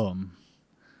 Belum.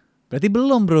 Berarti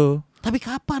belum bro. Tapi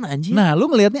kapan anjing? Nah lu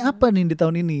ngelihatnya apa nih di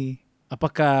tahun ini?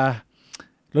 Apakah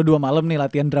lu 2 malam nih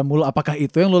latihan drum mulu? Apakah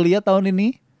itu yang lu lihat tahun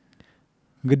ini?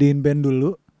 Gedein band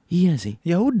dulu? Iya sih.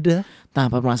 Ya udah.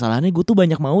 Tanpa masalahnya gue tuh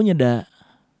banyak maunya dah.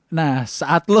 Nah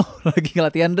saat lo lagi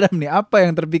latihan drum nih, apa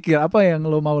yang terpikir? Apa yang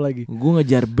lo mau lagi? Gue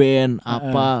ngejar band,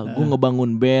 gue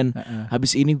ngebangun band.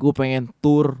 Habis ini gue pengen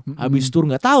tour. Habis tour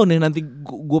nggak tahu nih nanti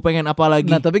gue pengen apa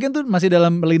lagi. Nah tapi kan tuh masih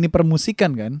dalam lini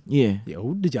permusikan kan? Iya. Ya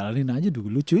udah jalanin aja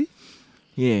dulu cuy.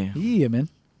 Iya. Iya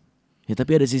men. Ya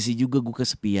tapi ada sisi juga gue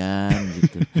kesepian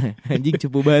gitu. Anjing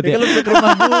cupu banget ya. Lu bisa ke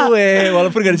rumah gue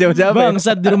walaupun gak ada siapa-siapa.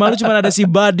 Bangsat, di rumah lu cuma ada si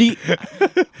Badi.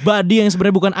 Badi yang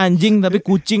sebenarnya bukan anjing tapi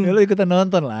kucing. Ya, lu ikutan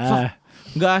nonton lah.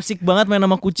 Gak asik banget main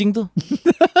sama kucing tuh.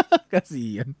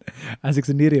 Kasian. Asik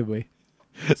sendiri ya boy.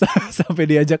 Sampai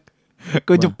diajak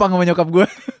ke Jepang sama nyokap gue.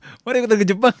 Mari ikutan ke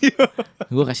Jepang yuk.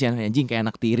 Gue kasihan anjing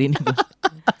kayak anak tiri nih.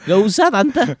 Gak usah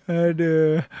tante.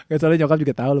 Aduh. Gak, soalnya nyokap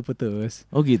juga tahu lu putus.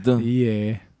 Oh gitu.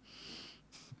 Iya.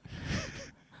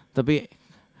 Tapi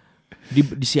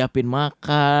disiapin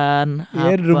makan.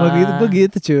 Iya di apa. rumah gitu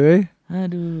begitu cuy.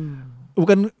 Aduh.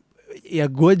 Bukan, ya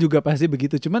gue juga pasti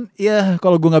begitu. Cuman ya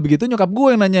kalau gue gak begitu nyokap gue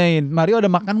yang nanyain, Mario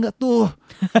ada makan gak tuh?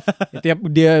 Ya, tiap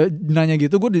dia nanya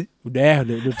gitu gue udah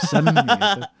pesen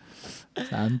gitu.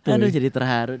 Santuy. Aduh jadi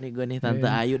terharu nih gue nih.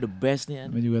 Tante Ayu the best nih.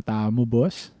 Namanya juga tamu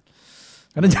bos.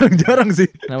 Karena jarang-jarang sih.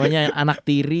 Namanya anak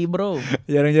tiri bro.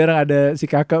 Jarang-jarang ada si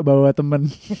kakak bawa temen.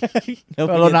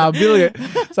 Kalau Nabil ya.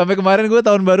 Sampai kemarin gue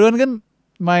tahun baruan kan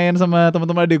main sama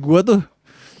teman-teman adik gue tuh.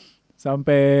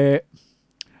 Sampai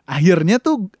akhirnya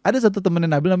tuh ada satu temennya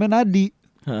Nabil namanya Nadi.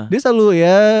 Dia selalu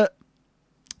ya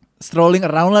strolling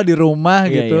around lah di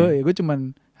rumah gitu. Ya gue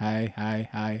cuman hai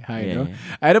dong.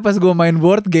 Akhirnya pas gue main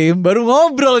board game baru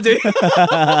ngobrol cuy.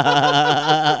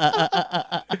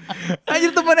 Anjir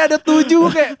temennya ada 7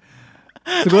 kayak.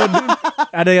 Terus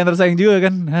ada yang tersayang juga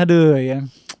kan. Aduh yang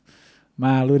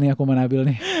malu nih aku sama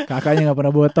Nabil nih. Kakaknya gak pernah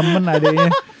bawa temen,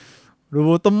 adeknya udah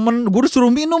bawa temen. Gue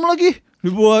disuruh minum lagi.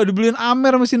 Dibeliin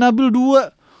Amer sama si Nabil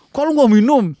 2. Kalau gak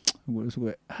minum, gue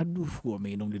gue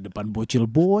minum di depan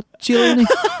bocil-bocil nih.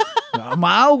 Gak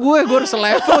mau gue harus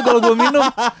selevel kalau gue minum.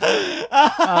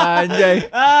 Anjay.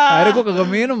 Akhirnya gue kagak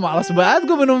minum, malas banget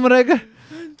gue minum mereka.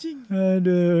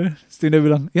 Aduh. Terus dia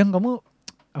bilang, Yang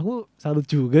aku salut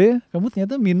juga ya. Kamu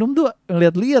ternyata minum tuh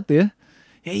ngeliat-liat ya.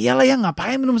 Ya iyalah ya,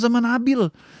 ngapain minum sama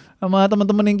Nabil, sama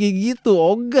teman-teman yang kayak gitu,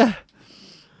 ogah.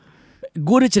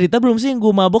 Gue udah cerita belum sih yang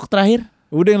gue mabok terakhir?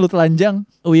 Udah yang lu telanjang.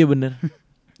 Oh iya bener.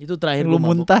 Itu terakhir lu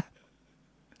muntah.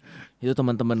 Itu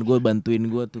teman-teman gue bantuin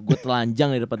gue tuh. Gue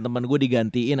telanjang di depan teman gue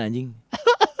digantiin anjing.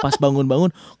 Pas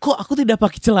bangun-bangun, kok aku tidak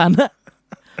pakai celana?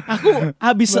 Aku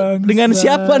habis dengan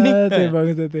siapa nih?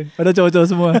 Bangsat. Ada cowok-cowok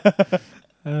semua.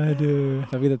 Aduh,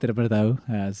 tapi kita tidak pernah tahu.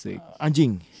 Asik.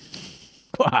 Anjing.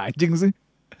 Kok anjing sih?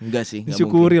 Enggak sih, enggak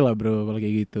syukuri mungkin. lah bro kalau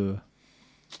kayak gitu.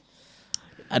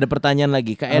 Ada pertanyaan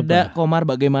lagi. Kak Eda Komar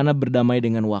bagaimana berdamai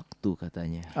dengan waktu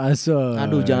katanya.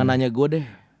 Aduh, jangan nanya gue deh.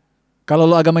 Kalau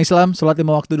lu agama Islam, sholat 5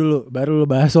 waktu dulu, baru lu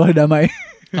bahas soal damai.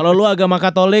 Kalau lu agama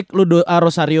Katolik, lu doa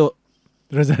rosario.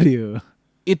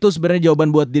 Itu sebenarnya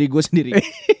jawaban buat diri gue sendiri.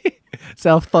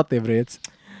 Self thought ya, Brits.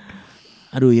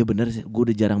 Aduh ya benar sih, gue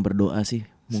udah jarang berdoa sih.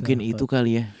 Mungkin itu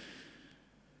kali ya.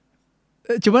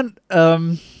 Cuman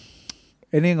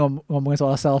ini ngomongin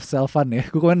soal self-selfan ya.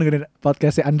 Gue kemarin dengerin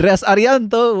podcastnya Andreas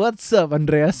Arianto. What's up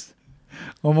Andreas?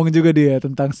 Ngomong juga dia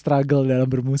tentang struggle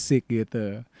dalam bermusik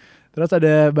gitu. Terus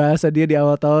ada bahasa dia di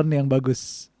awal tahun yang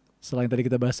bagus. Selain tadi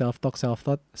kita bahas self-talk,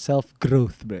 self-thought,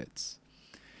 self-growth, Brits.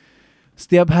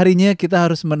 Setiap harinya kita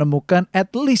harus menemukan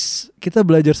at least kita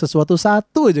belajar sesuatu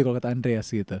satu aja kalau kata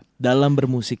Andreas gitu. Dalam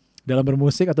bermusik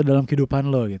atau dalam kehidupan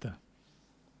lo gitu.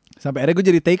 Sampai akhirnya gue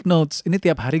jadi take notes. Ini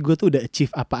tiap hari gue tuh udah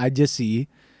achieve apa aja sih.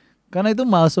 Karena itu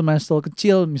milestone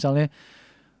kecil. Misalnya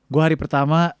gue hari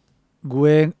pertama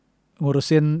gue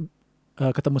ngurusin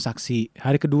ketemu saksi.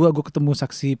 Hari kedua gue ketemu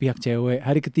saksi pihak cewek.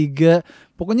 Hari ketiga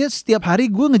pokoknya setiap hari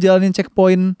gue ngejalanin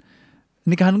checkpoint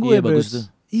nikahan gue. Iya bagus tuh.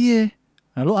 Iya.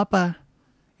 Lalu apa?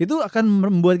 Itu akan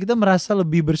membuat kita merasa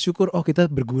lebih bersyukur. Oh kita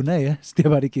berguna ya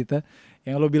setiap hari kita.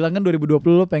 Yang lo bilang kan 2020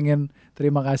 lo pengen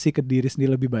terima kasih ke diri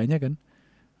sendiri lebih banyak kan.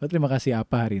 Lo terima kasih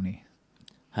apa hari ini?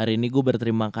 Hari ini gue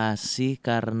berterima kasih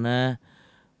karena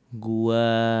gue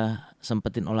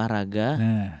sempetin olahraga.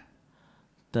 Nah.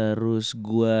 Terus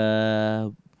gue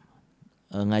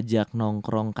ngajak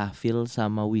nongkrong Kafil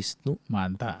sama Wisnu.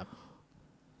 Mantap.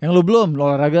 Yang lo belum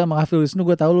olahraga sama Kafil Wisnu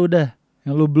gue tahu lo udah.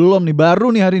 Yang lo belum nih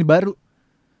baru nih hari ini baru.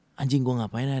 Anjing gue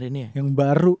ngapain hari ini ya? Yang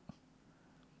baru.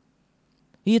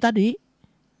 Iya tadi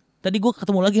gue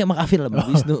ketemu lagi sama Kafil sama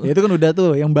Wisnu. Ya itu kan udah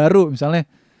tuh yang baru misalnya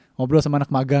ngobrol sama anak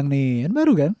magang nih. Kan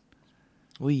baru kan?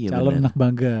 Oh iya calon bener. anak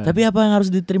magang. Tapi apa yang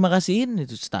harus diterima kasihin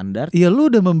itu standar. Iya lu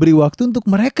udah memberi waktu untuk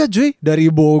mereka cuy.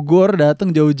 Dari Bogor datang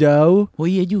jauh-jauh. Oh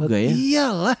iya juga ya.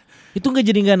 Iyalah. Itu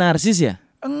jadi gak narsis ya?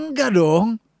 Enggak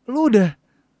dong. Lu udah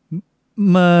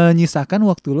menyisakan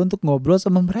waktu lu untuk ngobrol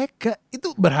sama mereka.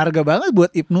 Itu berharga banget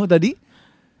buat Ibnu tadi.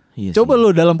 Iya coba sih. lu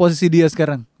dalam posisi dia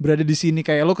sekarang. Berada di sini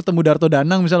kayak lu ketemu Darto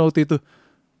Danang misalnya waktu itu.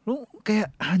 Lu kayak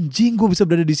anjing gue bisa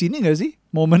berada di sini gak sih?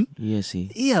 Momen. Iya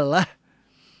sih. Iyalah.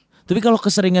 Tapi kalau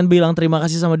keseringan bilang terima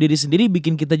kasih sama diri sendiri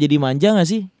bikin kita jadi manja gak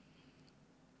sih?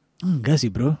 Enggak sih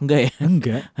bro. Enggak ya?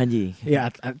 Enggak. Anjing. Ya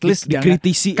at least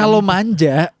dikritisi. Kalau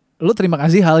manja, lu terima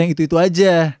kasih hal yang itu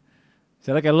aja.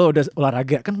 Misalnya kayak lu udah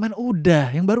olahraga, kan kemarin udah,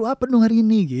 yang baru apa dong hari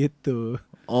ini gitu.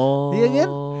 Oh. Iya kan?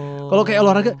 Kalau kayak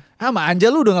olahraga, manja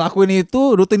lu udah ngelakuin itu,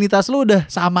 rutinitas lu udah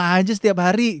sama aja setiap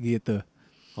hari gitu.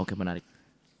 Oke, menarik.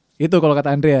 Itu kalau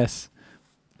kata Andreas.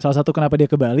 Salah satu kenapa dia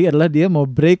ke Bali adalah dia mau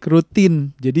break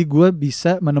rutin. Jadi gue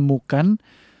bisa menemukan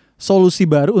solusi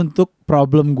baru untuk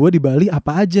problem gue di Bali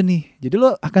apa aja nih. Jadi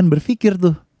lo akan berpikir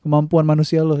tuh kemampuan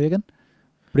manusia lo, ya kan?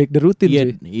 Break the routine. Iya,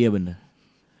 iya benar.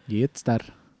 Gitu, Star.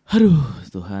 Aduh,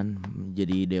 Tuhan,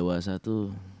 jadi dewasa tuh.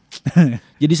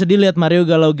 Jadi sedih lihat Mario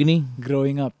galau gini.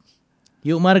 Growing up.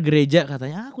 Yuk Mar gereja,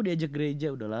 katanya aku diajak gereja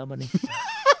udah lama nih.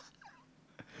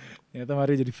 Ternyata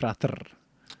Mario jadi frater.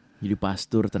 Jadi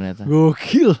pastor ternyata.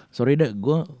 Gokil. Sorry dah,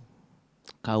 gue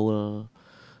kaul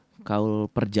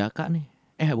perjaka nih.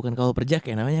 Bukan kaul perjaka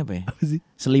ya, namanya apa ya? Apa sih?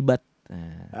 Selibat.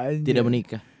 Tidak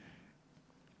menikah.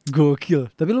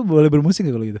 Gokil. Tapi lu boleh bermusik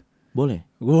gak kalau gitu? Boleh.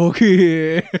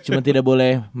 Gokil. Cuma tidak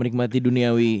boleh menikmati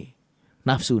duniawi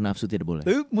nafsu tidak boleh.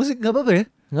 Tapi musik gak apa-apa ya?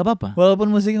 Gak apa-apa. Walaupun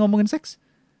musiknya ngomongin seks?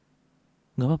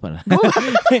 Gak apa-apa lah.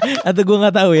 Atau gue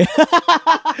gak tahu ya.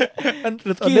 Kan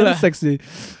gila seks sih.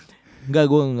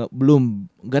 Enggak, gue belum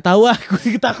tahu ah.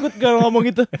 Gue takut kalau ngomong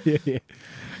itu.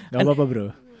 Gak apa-apa bro.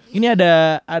 Ini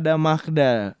ada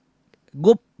Magda.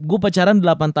 Gue pacaran 8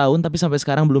 tahun tapi sampai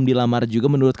sekarang belum dilamar juga.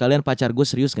 Menurut kalian pacar gue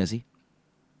serius gak sih?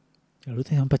 Ya lu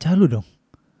tanya pacar lu dong.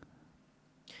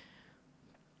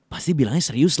 Pasti bilangnya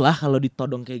serius lah kalau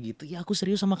ditodong kayak gitu. Ya aku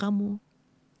serius sama kamu.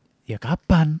 Ya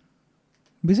kapan?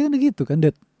 Biasanya kan gitu kan,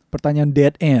 pertanyaan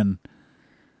dead end.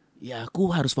 Ya aku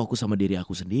harus fokus sama diri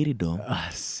aku sendiri dong.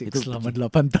 Asik, itu selama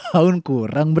 8 tahun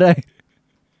kurang bray.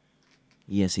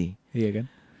 Iya sih. Iya kan?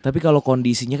 Tapi kalau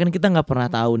kondisinya kan kita gak pernah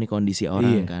tahu nih kondisi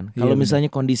orang kan. Kalau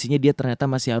misalnya kondisinya dia ternyata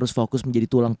masih harus fokus menjadi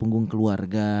tulang punggung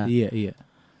keluarga. Iya.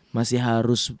 Masih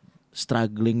harus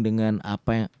struggling dengan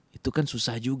apa yang itu kan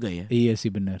susah juga ya. Iya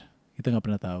sih benar. Kita gak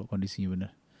pernah tahu kondisinya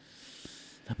benar.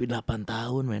 Tapi 8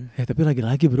 tahun men. Tapi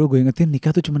lagi-lagi bro, gue ingetin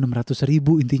nikah tuh cuma 600.000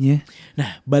 intinya.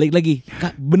 Nah balik lagi,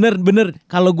 bener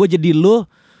kalau gue jadi lo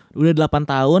udah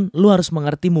 8 tahun, lo harus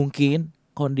mengerti mungkin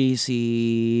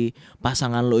kondisi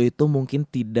pasangan lo itu mungkin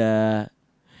tidak.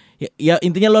 Ya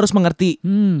intinya lo harus mengerti.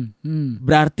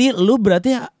 Berarti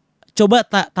coba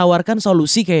tawarkan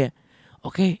solusi kayak,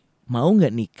 oke, mau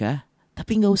nggak nikah,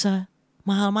 tapi nggak usah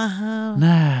mahal-mahal.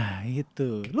 Nah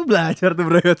itu, lu belajar tuh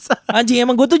bro. Anjing,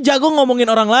 emang gue tuh jago ngomongin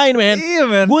orang lain men. Iya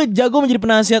men. Gue jago menjadi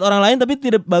penasihat orang lain tapi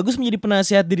tidak bagus menjadi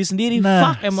penasihat diri sendiri.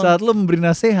 Nah emang. Saat lu memberi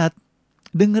nasihat,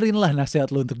 dengerinlah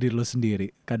nasihat lu untuk diri lu sendiri.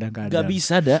 Kadang-kadang gak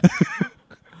bisa dah.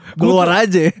 Keluar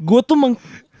aja. Gue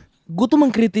tuh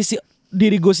mengkritisi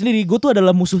diri gue sendiri. Gue tuh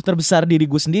adalah musuh terbesar diri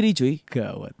gue sendiri cuy.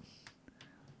 Gawat.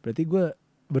 Berarti gue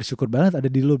bersyukur banget ada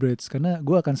di lo Brits, karena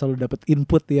gue akan selalu dapat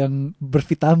input yang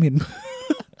bervitamin.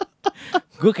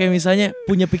 Gue kayak misalnya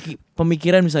punya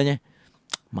pemikiran misalnya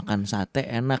makan sate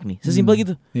enak nih, sesimpel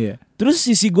gitu. Iya. Terus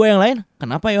sisi gue yang lain,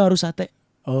 kenapa ya harus sate?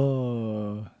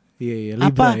 Oh iya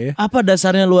Libra ya. Apa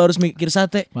dasarnya lu harus mikir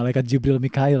sate? Malaikat Jibril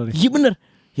Mikail nih. Iya bener.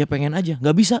 Ya pengen aja,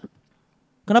 nggak bisa.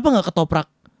 Kenapa nggak ketoprak?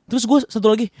 Terus gue satu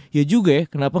lagi, ya juga ya,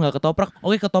 kenapa nggak ketoprak?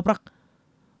 Oke ketoprak.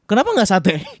 Kenapa nggak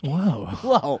sate?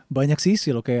 Wow. Banyak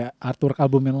sisi loh, kayak artwork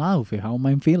album yang Love ya, How Am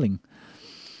I Feeling.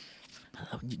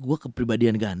 Gue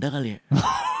kepribadian ganda kali ya.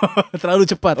 Terlalu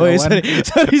cepat. Oh iya,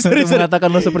 sorry. Mengatakan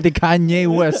lo seperti Kanye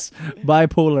West,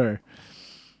 bipolar.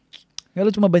 Ya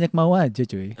lo cuma banyak mau aja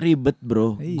cuy. Ribet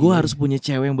bro. Gue harus punya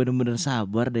cewek yang bener-bener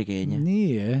sabar deh kayaknya.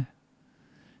 Iya.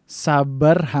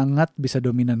 Sabar, hangat, bisa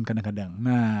dominan kadang-kadang.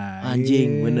 Nah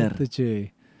anjing bener. Itu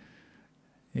cuy.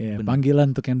 Ya,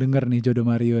 panggilan untuk yang denger nih jodoh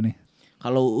Mario nih.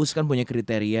 Kalau Us kan punya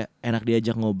kriteria enak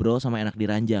diajak ngobrol sama enak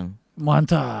diranjang.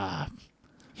 Mantap.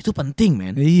 Itu penting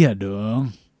men. Iya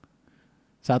dong.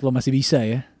 Saat lo masih bisa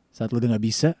ya. Saat lo udah gak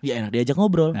bisa, ya enak diajak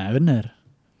ngobrol. Nah bener.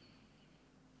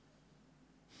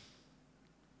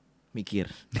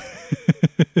 Mikir.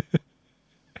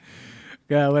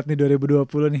 Gawat nih 2020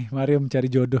 nih, Mario mencari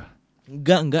jodoh.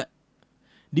 Enggak.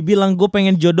 Dibilang gue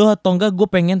pengen jodoh atau enggak, gue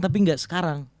pengen tapi enggak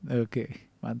sekarang. Oke,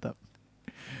 mantap.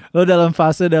 Lo dalam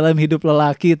fase dalam hidup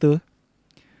lelaki tuh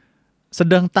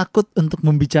sedang takut untuk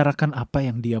membicarakan apa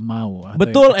yang dia mau atau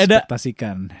betul, yang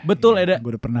ekspektasikan. Betul, ya, Eda.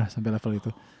 Gue udah pernah sampai level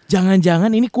itu.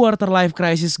 Jangan-jangan ini quarter life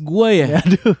crisis gue ya?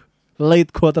 Aduh,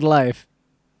 late quarter life.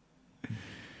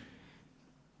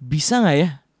 Bisa gak ya?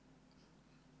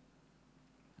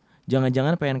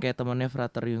 Jangan-jangan pengen kayak temannya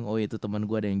frater yang itu teman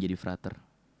gue ada yang jadi frater.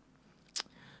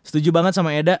 Setuju banget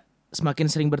sama Eda.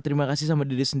 Semakin sering berterima kasih sama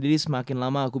diri sendiri, semakin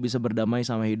lama aku bisa berdamai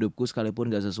sama hidupku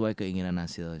sekalipun gak sesuai keinginan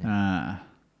hasilnya.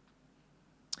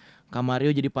 KUA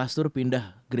Mario jadi pastor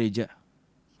pindah gereja.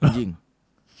 Anjing.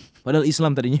 Padahal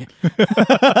Islam tadinya.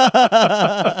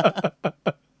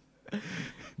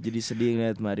 Jadi sedih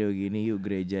ngeliat Mario gini, yuk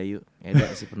gereja yuk. Eda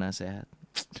si penasehat.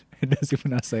 Eda si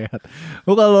penasehat.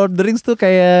 Oh kalau Lord of the Rings tuh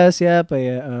kayak siapa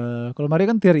ya? Kalau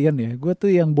Mario kan Tyrion ya. Gue tuh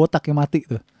yang botak yang mati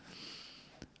tuh.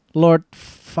 Lord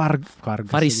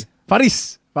Faris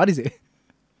ya.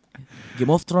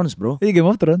 Game of Thrones bro. Iya Game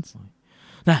of Thrones.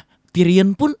 Nah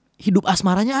Tyrion pun hidup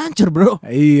asmaranya hancur bro.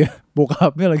 Iya,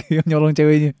 bokapnya lagi yang nyolong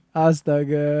ceweknya.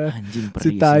 Astaga. Anjing Si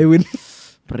perih Tywin.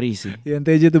 Perih sih. Yang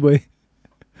TJ tuh boy.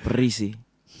 Perih sih.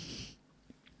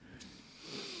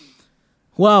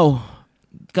 Wow.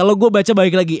 Kalau gue baca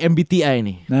balik lagi MBTI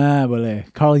nih. Nah boleh.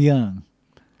 Carl Jung.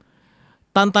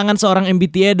 Tantangan seorang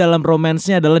MBTI dalam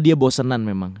romansnya adalah dia bosenan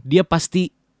memang. Dia pasti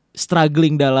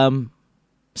struggling dalam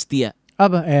setia.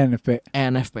 Apa?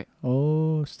 ENFP.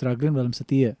 Oh, struggling dalam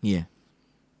setia. Iya.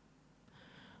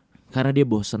 Karena dia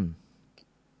bosen.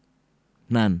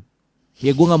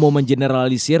 Ya gue gak mau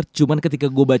mengeneralisir. Cuman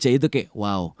ketika gue baca itu kayak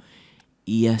wow.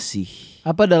 Iya sih.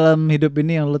 Apa dalam hidup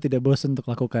ini yang lo tidak bosen untuk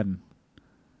lakukan?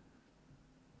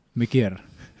 Mikir.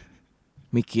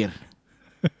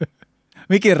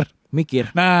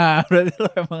 Nah berarti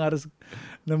lo emang harus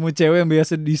nemu cewek yang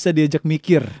biasa bisa diajak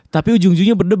mikir. Tapi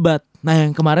ujung-ujungnya berdebat. Nah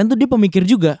yang kemarin tuh dia pemikir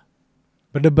juga.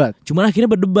 Berdebat. Cuman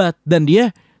akhirnya berdebat. Dan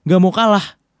dia gak mau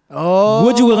kalah. Oh.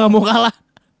 Gue juga gak mau kalah.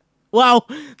 Wow,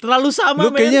 terlalu sama.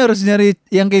 Lu kayaknya harus nyari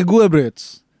yang kayak gue bro.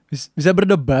 Bisa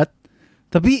berdebat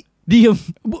tapi diem.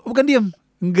 Bukan diem.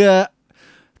 Enggak.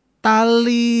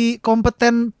 Tali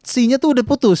kompetensinya tuh udah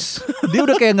putus. Dia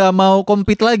udah kayak gak mau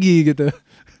compete lagi gitu.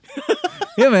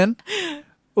 Iya men.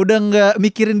 Udah gak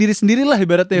mikirin diri sendiri lah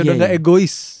ibaratnya. Udah gak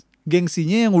egois.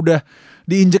 Gengsinya yang udah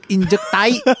diinjek-injek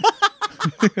tai.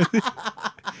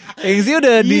 Gengsi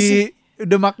udah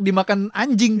dimakan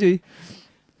anjing cuy.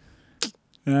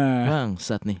 Nah,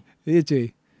 bangsat nih. Iya cuy.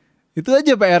 Itu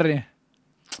aja PR-nya.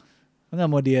 Nggak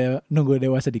mau dia nunggu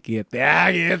dewasa dikit.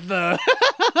 Ya gitu.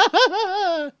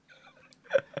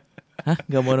 Hah?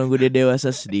 Gak mau nunggu dia dewasa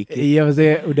sedikit? Iya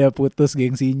maksudnya udah putus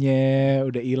gengsinya,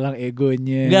 udah hilang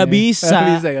egonya. Gak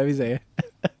bisa. Gak bisa ya.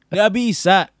 Gak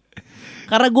bisa.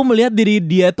 Karena gue melihat diri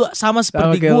dia tuh sama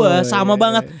seperti gue, sama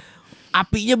banget.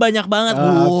 Apinya banyak banget.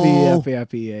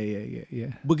 Api ya.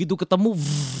 Begitu ketemu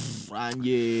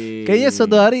anjir. Kayaknya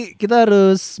suatu hari kita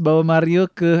harus bawa Mario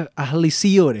ke ahli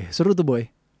sio deh. Seru tuh boy.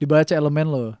 Dibaca elemen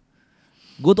lo.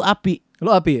 Gue tuh api.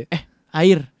 Lo api ya?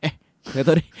 Air. Gak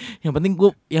tau deh.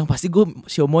 Yang pasti gue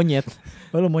sio monyet.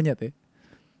 Oh lo monyet ya?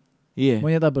 Iya.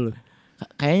 Monyet apa lo?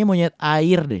 Kayaknya monyet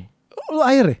air deh. Oh, lo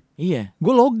air ya? Iya.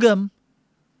 Gue logam.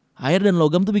 Air dan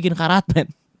logam tuh bikin karat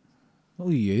men. Oh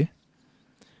iya ya.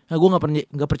 Nah, gue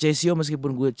gak percaya sio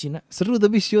meskipun gue Cina. Seru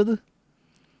tapi sio tuh.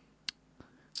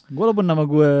 Gue walaupun nama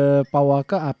gue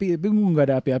Pawaka api, tapi gue gak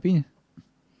ada api-apinya.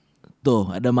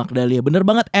 Tuh ada Magdalia. Bener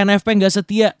banget NFP gak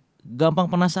setia. Gampang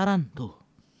penasaran. Tuh.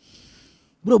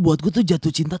 Bro buat gue tuh jatuh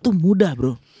cinta tuh mudah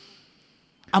bro.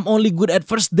 I'm only good at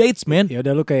first dates man. Ya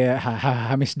udah lu kayak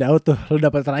Hamis Daud tuh. Lu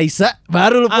dapet Raisa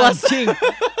baru lu puas. Anjing.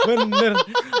 Bener.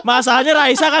 Masalahnya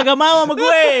Raisa kagak mau sama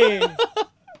gue.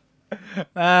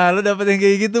 Nah lu dapet yang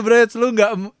kayak gitu bro. Lu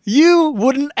gak, you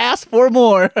wouldn't ask for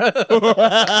more.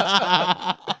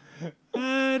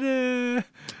 Aduh.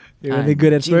 You're only good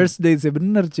at first dates ya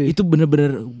bener cuy. Itu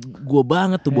bener-bener gue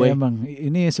banget tuh boy. Emang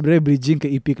ini sebenarnya bridging ke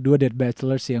EP kedua Dead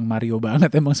Bachelors yang Mario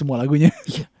banget emang semua lagunya.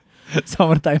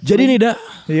 Summertime. Jadi nih dah,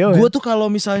 gue man. tuh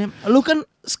kalau misalnya, lu kan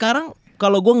sekarang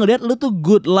kalau gue ngeliat lu tuh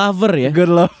good lover ya.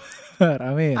 Good lover,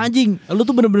 amin. Anjing, lu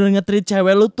tuh bener-bener nge-treat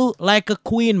cewek lu tuh like a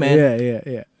queen man.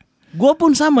 Iya. Gue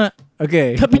pun sama.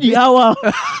 Oke. Tapi di awal.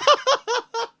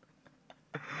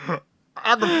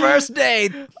 At the first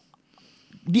date.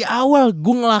 Di awal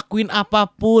gue ngelakuin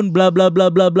apapun, bla bla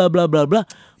bla bla bla bla bla bla.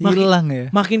 Hilang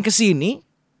ya. Makin kesini,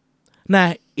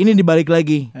 nah ini dibalik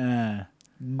lagi.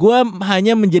 Gue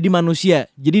hanya menjadi manusia,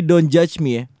 jadi don't judge me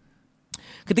ya.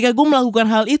 Ketika gue melakukan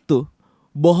hal itu,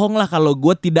 bohonglah kalau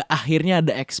gue tidak akhirnya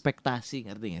ada ekspektasi,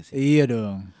 ngerti gak sih? Iya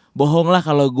dong. Bohonglah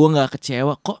kalau gue nggak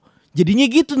kecewa. Kok jadinya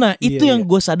gitu? Nah itu yang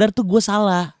gue sadar tuh gue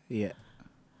salah. Iya.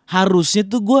 Harusnya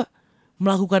tuh gue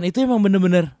melakukan itu emang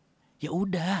bener-bener ya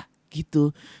udah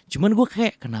gitu. Cuman gue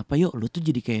kayak kenapa yuk lu tuh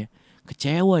jadi kayak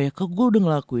kecewa ya, kok gue udah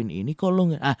ngelakuin ini kok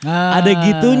lu nggak ada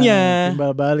gitunya.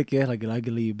 Timbal balik ya,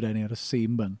 lagi-lagi Libra nih harus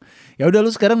seimbang. Ya udah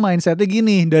lu sekarang mindsetnya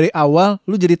gini, dari awal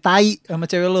lu jadi tai sama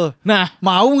cewek lu. Nah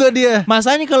mau nggak dia?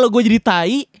 Masanya kalau gue jadi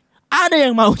tai, ada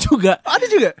yang mau juga. Ada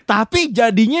juga. Tapi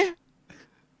jadinya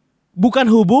bukan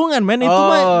hubungan men, itu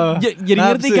mah jadi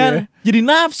ngerti kan? Ya? Jadi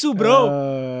nafsu bro.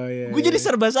 Gue jadi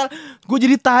serba salah. Gue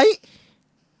jadi tai.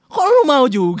 Kok lu mau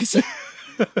juga sih?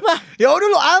 Ya udah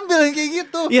lu ambil yang kayak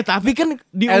gitu. Ya tapi kan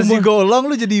di As you umur go along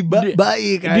lu jadi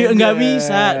baik aja. nggak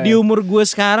bisa. Di umur gue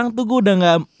sekarang tuh gue udah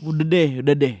nggak. Udah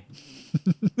deh.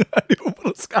 Di umur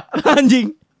lu sekarang. Anjing.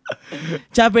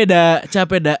 Capek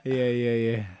dah.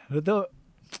 Iya. Lu tuh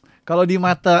kalau di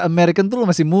mata American tuh lu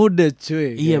masih muda,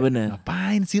 cuy. Iya Kayak, benar.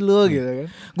 Ngapain sih lu gitu kan?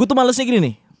 Gue tuh malesnya gini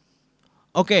nih.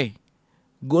 Oke,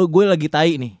 gue lagi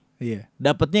tai nih. Iya.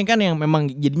 Dapatnya kan yang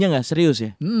memang jadinya nggak serius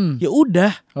ya. Ya Oh,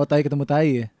 udah. tai ketemu tai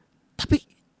ya. Tapi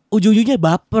ujung-ujungnya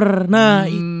baper. Nah,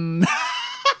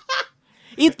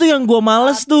 itu yang gue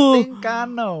males tuh.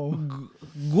 Kano.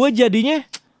 Gue jadinya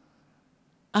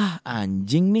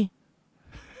anjing nih.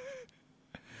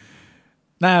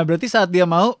 Nah, berarti saat dia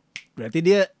mau, berarti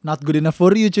dia not good enough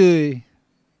for you, cuy.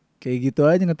 Kayak gitu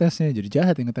aja ngetesnya. Jadi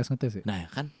jahat ya ngetes ya. Nah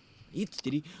kan itu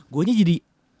jadi guanya jadi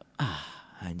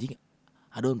anjing.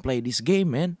 I don't play this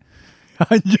game, man.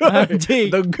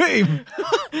 Anjing. The game.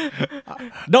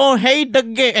 Don't hate the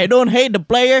game. Don't hate the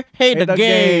player. Hate the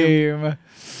game.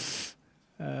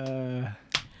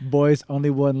 Boys only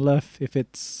one love if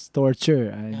it's torture.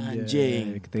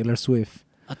 Anjing. Taylor Swift.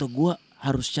 Atau gue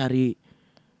harus cari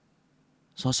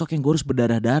sosok yang gue harus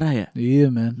berdarah-darah ya. Iya,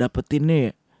 man. Dapetinnya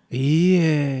ya.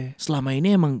 Iya. Selama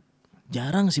ini emang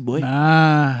jarang sih, boy.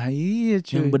 Nah, iya,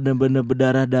 cuy. Yang bener-bener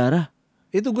berdarah-darah.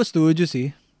 Itu gue setuju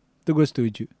sih.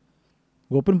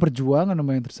 Gue pun perjuangan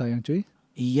sama yang tersayang, cuy.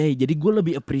 Iya, jadi gue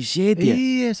lebih appreciate ya.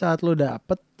 Iya, saat lo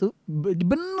dapet tuh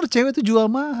bener cewek tuh jual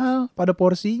mahal pada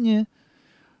porsinya.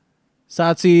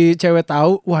 Saat si cewek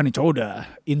tahu, wah nih cowok udah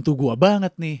into gua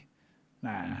banget nih.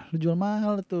 Nah, lu jual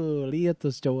mahal tuh, lihat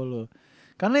tuh si cowok lo.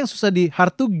 Karena yang susah di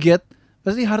hard to get,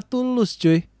 pasti hard to lose,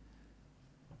 cuy.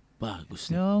 Bagus.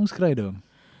 Nyong, skray dong.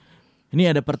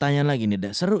 Ini ada pertanyaan lagi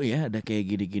nih, seru ya, ada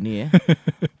kayak gini-gini ya.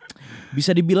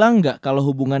 Bisa dibilang nggak kalau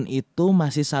hubungan itu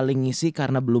masih saling ngisi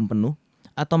karena belum penuh?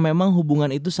 Atau memang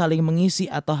hubungan itu saling mengisi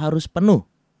atau harus penuh?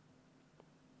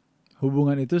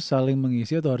 Hubungan itu saling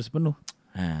mengisi atau harus penuh?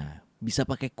 Nah, bisa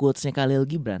pakai quotes-nya Khalil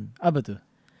Gibran. Apa tuh?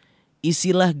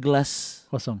 Isilah gelas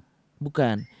Kosong.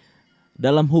 Bukan.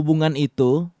 Dalam hubungan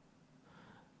itu,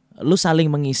 lu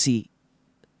saling mengisi,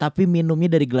 tapi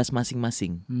minumnya dari gelas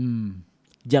masing-masing.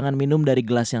 Jangan minum dari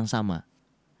gelas yang sama.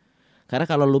 Karena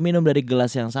kalau lu minum dari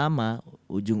gelas yang sama,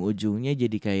 ujung-ujungnya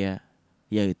jadi kayak,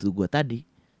 ya itu gua tadi.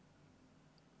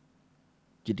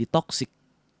 Jadi toksik.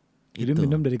 Jadi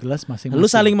minum dari gelas masing-masing. Lu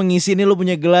saling mengisi nih, lu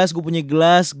punya gelas, gue punya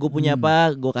gelas, gue punya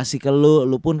apa, gue kasih ke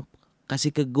lu pun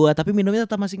kasih ke gua, tapi minumnya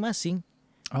tetap masing-masing.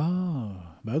 Oh,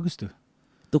 bagus tuh.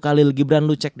 Tuh Khalil Gibran,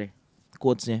 lu cek deh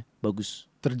quotes-nya, bagus.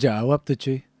 Terjawab tuh,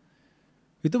 cuy.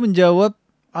 Itu menjawab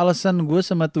alasan gue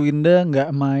sama Twinda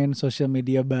gak main sosial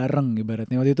media bareng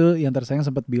ibaratnya. Waktu itu yang tersayang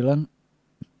sempat bilang,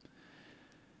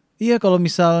 iya kalau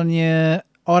misalnya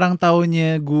orang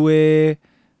taunya gue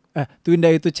Twinda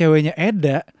itu ceweknya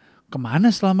Eda,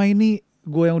 kemana selama ini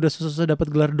gue yang udah susah-susah dapat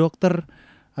gelar dokter,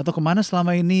 atau kemana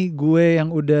selama ini gue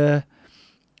yang udah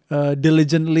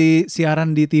diligently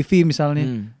siaran di TV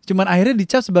misalnya. Cuman akhirnya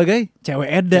dicap sebagai cewek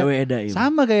Eda. Iya.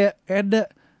 Sama kayak Eda.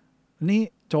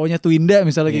 Ini cowoknya Twinda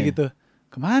misalnya kayak gitu.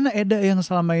 Kemana Eda yang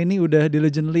selama ini udah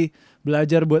diligently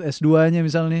belajar buat S2-nya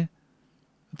misalnya.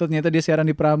 Atau ternyata dia siaran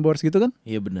di Prambors gitu kan.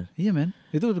 Iya benar. Iya men.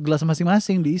 Itu gelas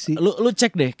masing-masing diisi. Lu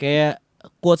cek deh kayak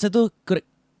quotes-nya tuh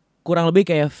kurang lebih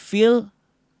kayak fill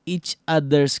each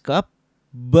other's cup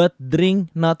but drink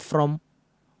not from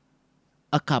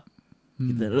a cup.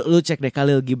 Gitu. Lu cek deh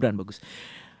Khalil Gibran, bagus.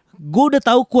 Gue udah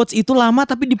tahu quotes itu lama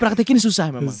tapi dipraktekin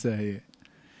susah memang. Susah ya.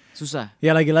 Susah.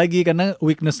 Ya lagi-lagi karena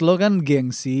weakness lo kan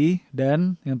gengsi.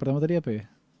 Dan yang pertama tadi apa ya?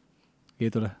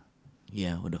 Gitulah.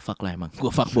 Ya udah fuck lah emang. Gue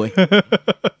fuck boy.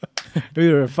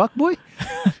 You're a fuck boy?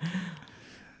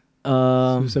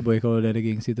 Susah boy kalau udah ada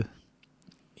gengsi tuh.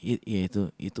 Iya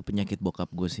itu penyakit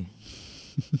bokap gue sih.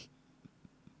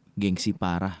 Gengsi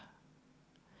parah.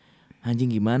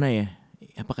 Anjing gimana ya?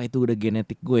 Apakah itu udah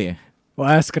genetik gue ya?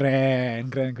 Wah keren.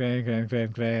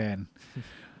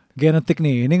 Genetik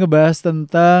nih, ini ngebahas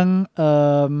tentang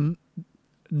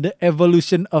the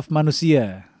evolution of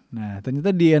manusia. Nah,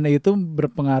 ternyata DNA itu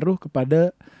berpengaruh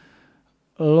kepada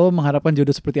lo mengharapkan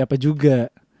jodoh seperti apa juga.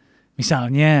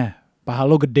 Misalnya, paha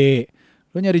lo gede,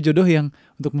 lo nyari jodoh yang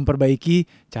untuk memperbaiki,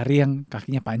 cari yang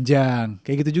kakinya panjang.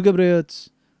 Kayak gitu juga, bro.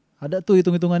 Ada tuh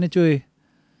hitung-hitungannya, cuy.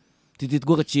 Titit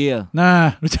gue kecil.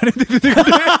 Nah, lu cari titit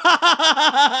gede.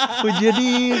 Kok jadi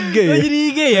gay ya? Kok jadi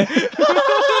gay ya?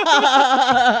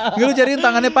 Nggak, lu cariin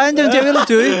tangannya panjang cewek lu,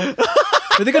 cuy.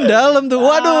 Berarti kan dalam tuh.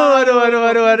 Waduh.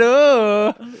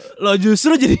 Lo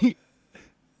justru jadi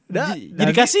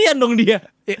kasihan dong dia.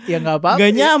 Ya nggak apa-apa.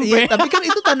 Gak nyampe. Tapi kan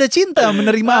itu tanda cinta,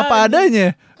 menerima apa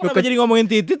adanya. Kenapa jadi ngomongin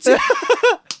titit sih?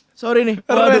 Sorry nih.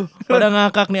 Waduh, pada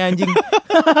ngakak nih anjing.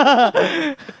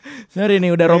 Sorry nih,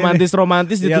 udah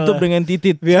romantis ditutup dengan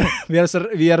titit.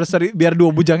 Biar dua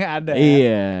bujangnya ada.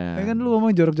 Iya. Kan lu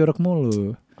ngomong jorok-jorok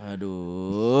mulu.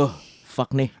 Aduh,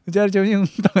 fuck nih. Cari cowoknya yang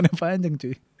tangannya panjang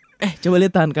cuy. Coba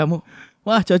lihat tangan kamu.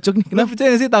 Wah, cocok nih. Kenapa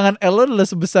percaya sih tangan L lu adalah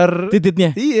sebesar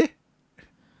tititnya? Iya.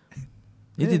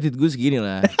 Ini titit gue segini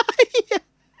lah.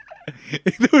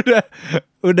 Itu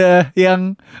udah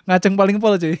yang ngaceng paling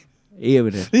pol cuy. Iya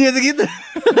benar. Iya segitu.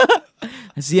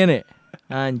 Kasian ya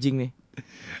anjing nih.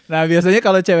 Nah biasanya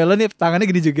kalau cewek lo nih tangannya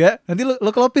gini juga, nanti lo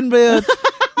kelopin bro.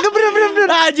 Enggak bener.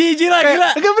 Jijik lah gila.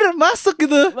 Enggak bener masuk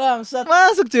gitu. Bangsat.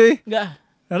 Masuk cuy. Enggak.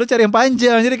 Lalu cari yang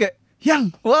panjang jadi kayak yang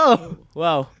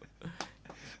wow.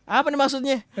 Apa nih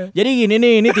maksudnya? Jadi gini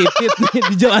nih, ini titit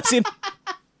nih dijelasin.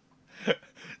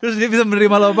 Terus dia bisa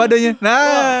menerima lo padanya.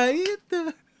 Nah itu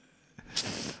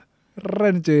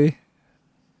keren cuy.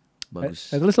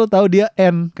 Bagus. Terus lo tahu dia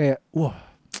N kayak wah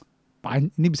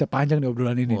ini bisa panjang nih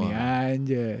obrolan ini nih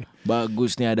anjay.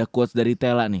 Bagus nih ada quotes dari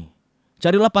Tela nih.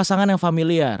 Carilah pasangan yang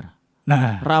familiar.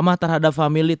 Nah, ramah terhadap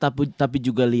family tapi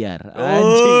juga liar.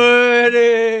 Anjing.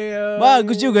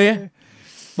 Bagus juga ya.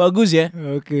 Bagus ya.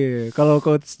 Oke, kalau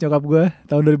quotes nyokap gue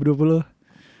tahun 2020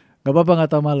 gak apa-apa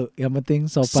gak tau malu, yang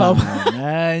penting sopan.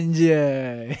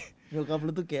 Anjay. Nyokap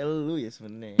lu tuh kayak lu ya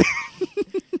sebenarnya.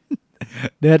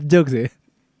 Dad jokes ya.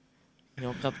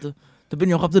 Nyokap tuh, tapi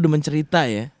nyokap tuh udah mencerita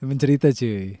ya. Mencerita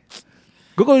cuy.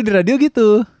 Gue kalau di radio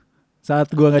gitu, saat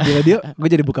gue gak di radio, gue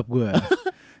jadi bokap gue.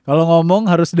 Kalau ngomong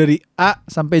harus dari A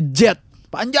sampai Z,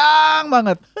 panjang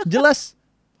banget, jelas.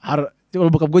 Kalau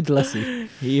bokap gue jelas sih.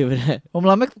 Iya benar. Om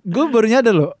Lamek, gue baru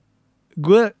nyadar loh.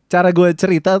 Cara gue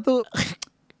cerita tuh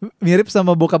mirip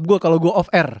sama bokap gue kalau gue off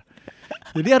air.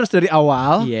 Jadi harus dari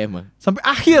awal, iya emang, sampai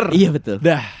akhir. Iya betul.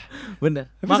 Dah.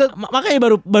 Bener.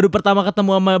 Makanya baru pertama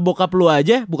ketemu sama bokap lu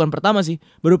aja, bukan pertama sih.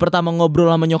 Baru pertama ngobrol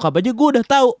sama nyokap aja gue udah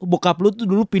tahu bokap lu tuh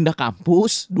dulu pindah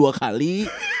kampus 2 kali.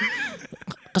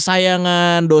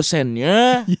 Kesayangan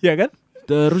dosennya. Iya kan?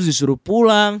 Terus disuruh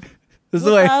pulang.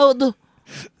 Sesuai. Tahu tuh.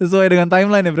 Sesuai dengan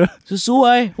timeline ya, Bro.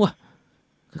 Sesuai. Wah.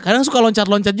 Kadang suka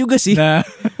loncat-loncat juga sih. Nah,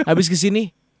 habis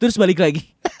kesini terus balik lagi.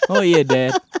 Oh iya,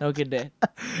 Dad. Oke, Dad.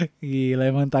 Gila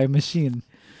emang time machine.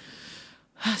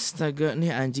 Astaga, nih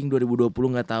anjing 2020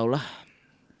 nggak tahu lah.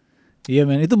 Iya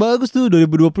men, itu bagus tuh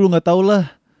 2020 nggak tahu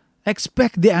lah.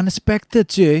 Expect the unexpected,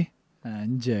 cuy.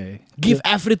 Anjay. Give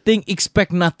everything, expect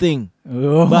nothing.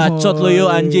 Oh, bacot lo yo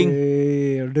anjing.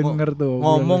 Denger tuh.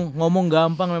 Ngomong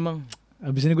gampang memang.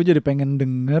 Abis ini gue jadi pengen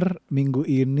denger minggu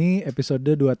ini episode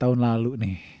 2 tahun lalu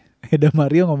nih. Eda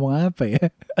Mario ngomong apa ya?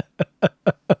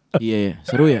 Iya,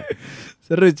 seru ya.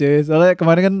 Seru cuy. Soalnya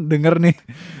kemarin kan denger nih.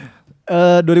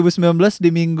 2019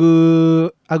 di minggu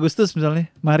Agustus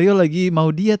misalnya Mario lagi mau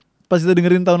diet. Pas kita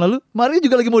dengerin tahun lalu Mario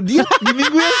juga lagi mau diet di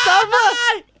minggu yang sama.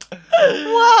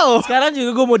 Wow. Sekarang juga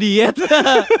gue mau diet.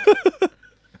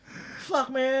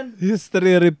 Fuck man.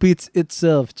 History repeats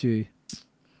itself cuy.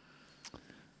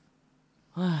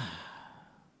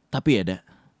 Tapi ya dah,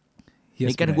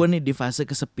 ini kan gue nih di fase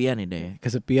kesepian nih dah ya.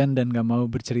 Kesepian dan gak mau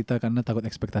bercerita karena takut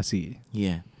ekspektasi.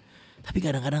 Iya. Tapi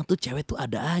kadang-kadang tuh cewek tuh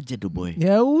ada aja tuh boy.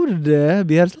 Ya udah,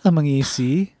 biarlah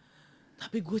mengisi.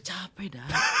 Tapi gue capek dah.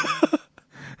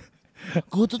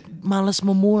 Gue tuh malas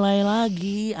memulai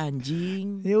lagi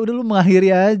anjing. Ya udah lu mengakhiri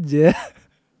aja.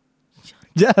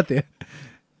 Jahat ya.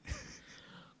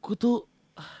 Gue tuh,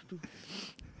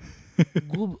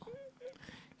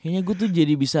 kayaknya gue tuh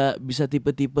jadi bisa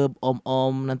tipe-tipe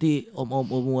om-om nanti om-om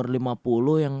umur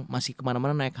 50 yang masih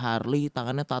kemana-mana naik Harley,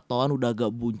 tangannya tatoan udah agak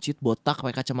buncit, botak,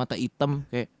 pakai kacamata hitam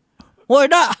kayak, woi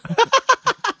dah,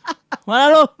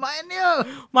 mana lu?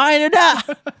 Main dah.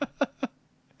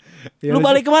 Lu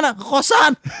balik kemana? Ke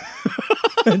kosan.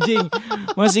 Anjing,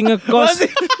 masih ngekos.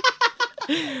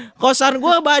 Kosan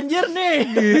gue banjir nih.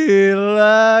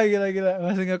 Gila.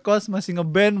 Masih ngekos, masih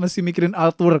ngeband, masih mikirin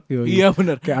artwork. Iya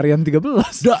bener. Kayak Aryan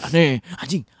 13. Dah nih,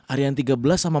 anjing, Aryan 13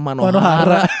 sama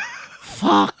Manohara.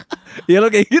 Fuck. Ya lo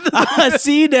kayak gitu. I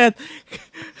see that.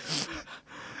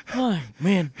 Oh,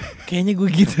 man, kayaknya gue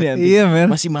gitu nih. Iya men.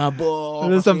 Masih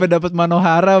mabok. Lu sampai dapat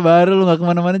Manohara baru lu gak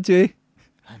kemana-mana cuy.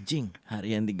 Anjing,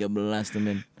 Aryan 13 tuh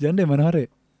men. Jangan deh Manohara.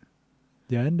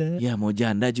 Janda. Ya mau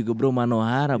janda juga bro,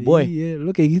 Manohara boy. Iya,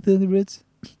 lu kayak gitu nih bro.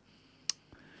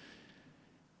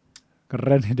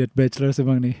 Keren nih Dead Bachelors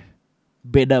emang nih.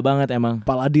 Beda banget emang.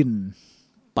 Paladin.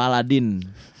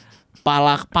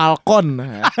 Palkon.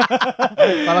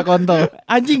 Palakonto.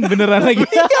 Anjing beneran lagi.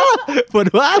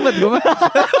 Bodoh amat gue mah.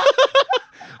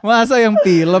 Masa yang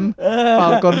film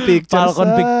Falcon Picture.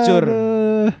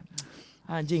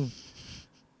 Anjing.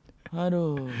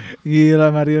 Aduh.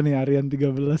 Gila Mario nih, Aryan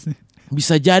 13 nih.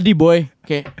 Bisa jadi boy.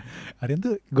 Kayak Aryan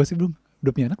tuh gosip belum?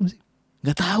 Udah punya anak belum sih?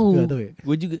 Gak tahu. Ya?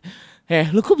 Gue juga.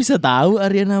 Lu kok bisa tahu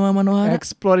Aryan sama Manohara?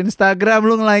 Explore Instagram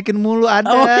lu nge-like-in mulu ada.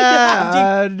 Oh, iya, anjing.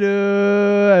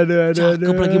 Aduh.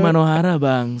 Cakep lagi Manohara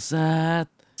bangsat.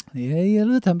 Iya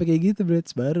lu sampai kayak gitu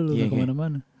Brits, baru lu Iya, gak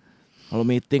kemana-mana. Kalau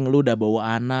meeting lu udah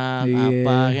bawa anak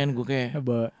apa kan gue kayak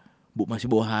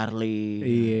masih bawa Harley.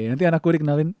 Iya, nanti anak gue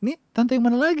dikenalin, nih tante yang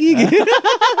mana lagi gitu.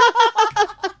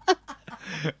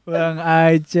 Bang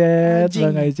Aicet.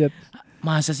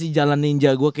 Masa sih jalan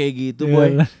ninja gue kayak gitu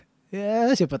boy?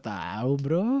 Ya siapa tahu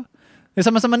bro. Ya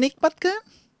sama-sama nikmat kan?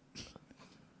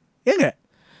 Ya enggak?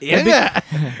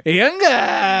 Iya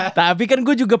enggak. Tapi kan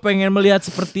gue juga pengen melihat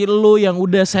seperti lu yang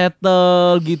udah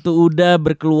settle gitu, udah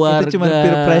berkeluarga. Itu cuma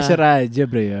peer pressure aja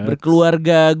bro ya.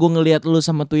 Berkeluarga, gue ngelihat lu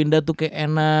sama Twinda tuh kayak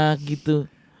enak gitu.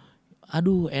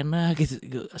 Aduh enak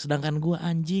gitu. Sedangkan gue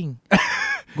anjing.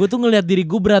 Gue tuh ngelihat diri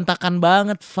gue berantakan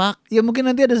banget, fuck. Ya mungkin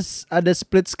nanti ada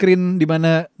split screen di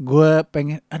mana gue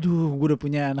pengen, aduh gue udah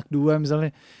punya anak 2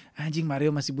 misalnya, anjing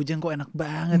Mario masih bujang kok enak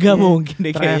banget. Gak ya. mungkin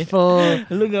deh travel.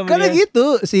 Lu gak karena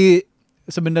gitu sih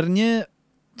sebenarnya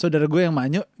saudara gue yang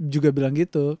Manyo juga bilang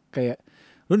gitu, kayak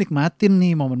lu nikmatin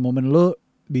nih momen-momen lu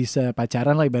bisa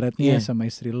pacaran lah ibaratnya sama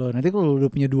istri lu. Nanti kalau lu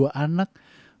udah punya 2 anak,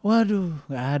 waduh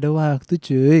nggak ada waktu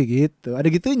cuy gitu.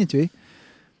 Ada gitunya cuy.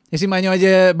 Ya si Manyo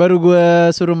aja baru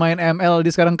gue suruh main ML,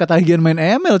 dia sekarang ketagihan main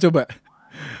ML coba.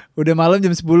 Udah malam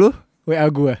jam 10 WA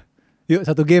gue, yuk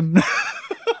 1 game.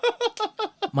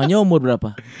 Manyo umur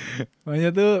berapa?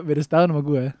 Manyo tuh beda setahun sama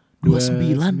gue,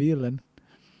 29.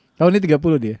 Tahun ini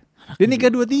 30 dia. Dia nikah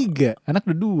 23, anak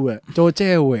udah 2, cowok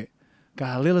cewek.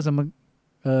 Khalil sama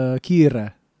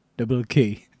Kira, double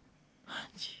K.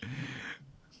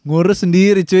 Ngurus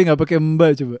sendiri cuy, gak pakai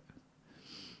mbak coba.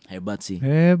 Hebat sih.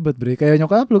 Hebat bre, kayak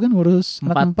nyokap lu kan ngurus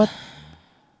anak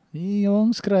 4. Iya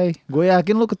wong skray. Gue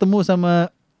yakin lu ketemu sama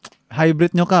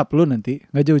hybrid nyokap lu nanti,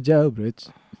 gak jauh-jauh bro.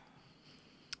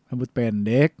 Rambut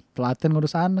pendek, telaten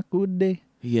ngurus anak udah.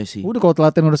 Iya sih. Udah kalau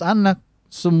telaten ngurus anak,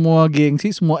 semua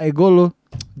gengsi, semua ego lu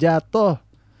jatuh.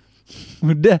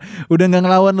 Udah gak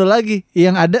ngelawan lu lagi.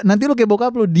 Yang ada nanti lu kayak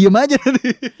bokap lu, diem aja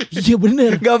nanti. Iya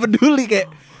bener. Gak peduli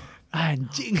kayak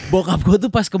anjing. Bokap gue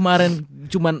tuh pas kemarin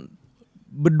cuman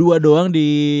berdua doang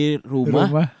di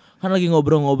rumah. Kan lagi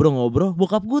ngobrol.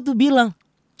 Bokap gue tuh bilang,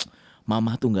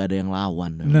 mama tuh nggak ada yang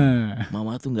lawan. Nah,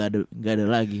 mama tuh nggak ada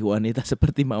lagi wanita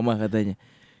seperti mama katanya,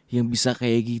 yang bisa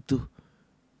kayak gitu,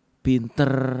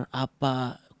 pinter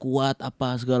apa, kuat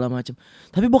apa segala macam.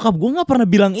 Tapi bokap gue nggak pernah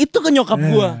bilang itu ke nyokap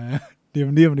gue.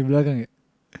 Diam-diam di belakang ya.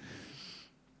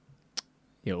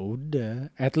 Ya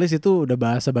udah, at least itu udah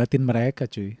bahasa batin mereka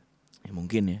cuy. Ya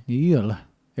mungkin ya.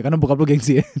 Iyalah. Ya karena bokap lu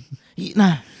gengsi ya.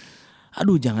 Nah,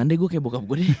 aduh jangan deh gue kayak bokap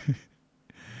gue deh.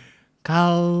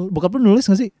 Bokap lu nulis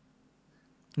gak sih?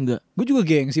 Enggak. Gue juga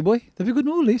gengsi boy, tapi gue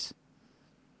nulis.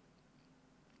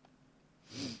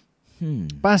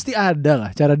 Pasti ada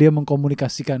lah cara dia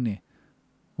mengkomunikasikannya.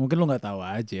 Mungkin lu gak tahu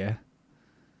aja.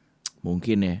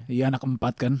 Mungkin ya. Iya anak 4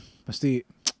 kan, pasti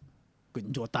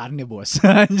genjotannya bos.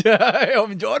 Anjay,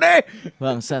 Om Jone.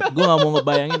 Bangsat, gue gak mau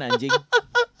ngebayangin anjing.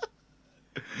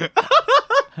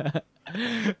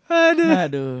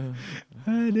 Aduh.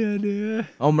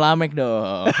 Om Lamek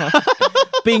dong.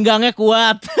 Pinggangnya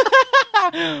kuat.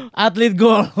 Atlet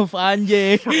golf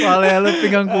anjing. Walau lu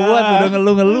pinggang kuat udah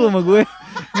ngeluh-ngeluh sama gue.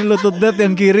 Ini lutut dat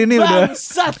yang kiri nih udah.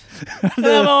 Bangsat.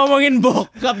 Kenapa ngomongin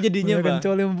bokap jadinya bang? Kan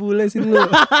coli bule sih lu.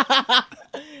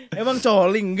 Emang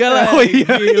coli enggak lah. Oh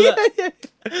iya, iya.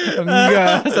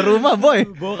 Enggak, serumah boy.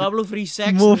 Bokap lu free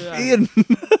sex. Move in.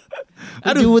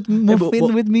 Aduh, you would move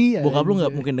in with me. Bokap lu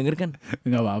gak mungkin denger kan?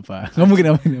 Gak apa-apa. Gak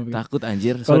mungkin. Takut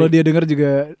anjir. Kalau dia denger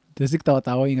juga pasti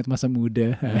ketawa-tawa ingat masa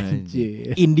muda.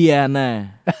 Anjir.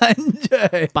 Indiana.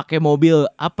 Anjay. Pakai mobil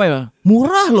apa ya?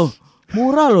 Murah loh.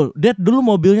 Dad dulu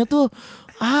mobilnya tuh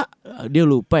dia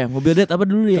lupa ya. Mobil Dad apa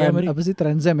dulu ya? Apa sih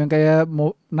Trans Am yang kayak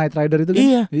Night Rider itu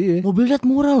kan? Iya. Mobil Dad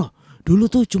murah loh. Dulu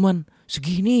tuh cuman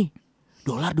segini.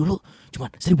 Dolar dulu cuman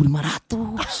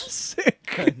 1.500.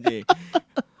 Asik.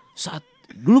 Saat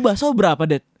dulu bakso berapa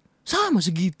Dad? Sama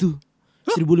segitu.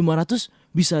 1.500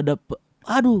 bisa dapet.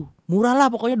 Aduh, murah lah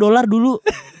pokoknya dolar dulu.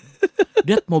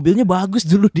 Dad mobilnya bagus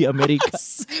dulu di Amerika.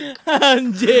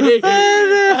 Anjing.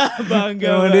 Bangga.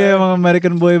 Emang dia emang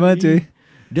American boy banget cuy.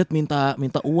 Dad minta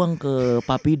uang ke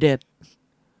papi Dad.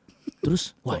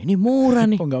 Terus, wah ini murah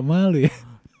nih. Kok gak malu ya?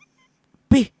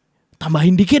 Pi,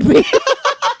 tambahin dikit Pi.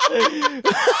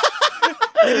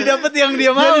 Jadi dapat yang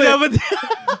dia mau ya? Dapet.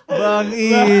 Bang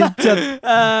Icat.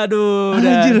 Aduh,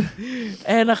 anjir.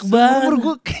 Enak banget. Umur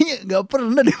gue kayaknya gak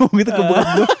pernah deh ngomong gitu ke bokap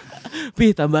gue.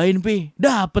 Pi, tambahin Pi.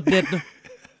 Dapet Dad tuh.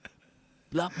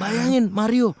 Bayangin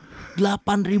Mario,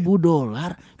 $8.000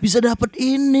 bisa dapet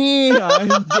ini.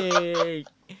 Anjing.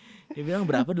 Dia bilang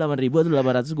berapa, 8.000 atau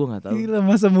 800 gue gak tahu. Gila,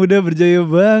 masa muda berjaya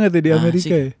banget ya di Amerika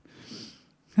Asik. ya.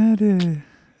 Aduh,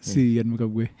 sian muka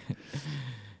gue.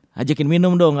 Ajakin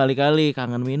minum dong kali-kali,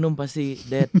 kangen minum pasti,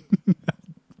 Dad.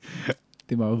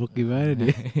 Mabuk gimana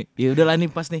deh. Ya udahlah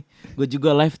nih pas nih. Gue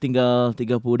juga live tinggal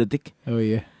 30 detik. Oh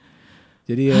iya.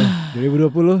 Jadi ya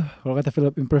 2020 kalau kata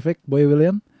Philip Imperfect, Boy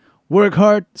William, work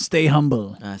hard, stay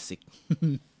humble. Asik.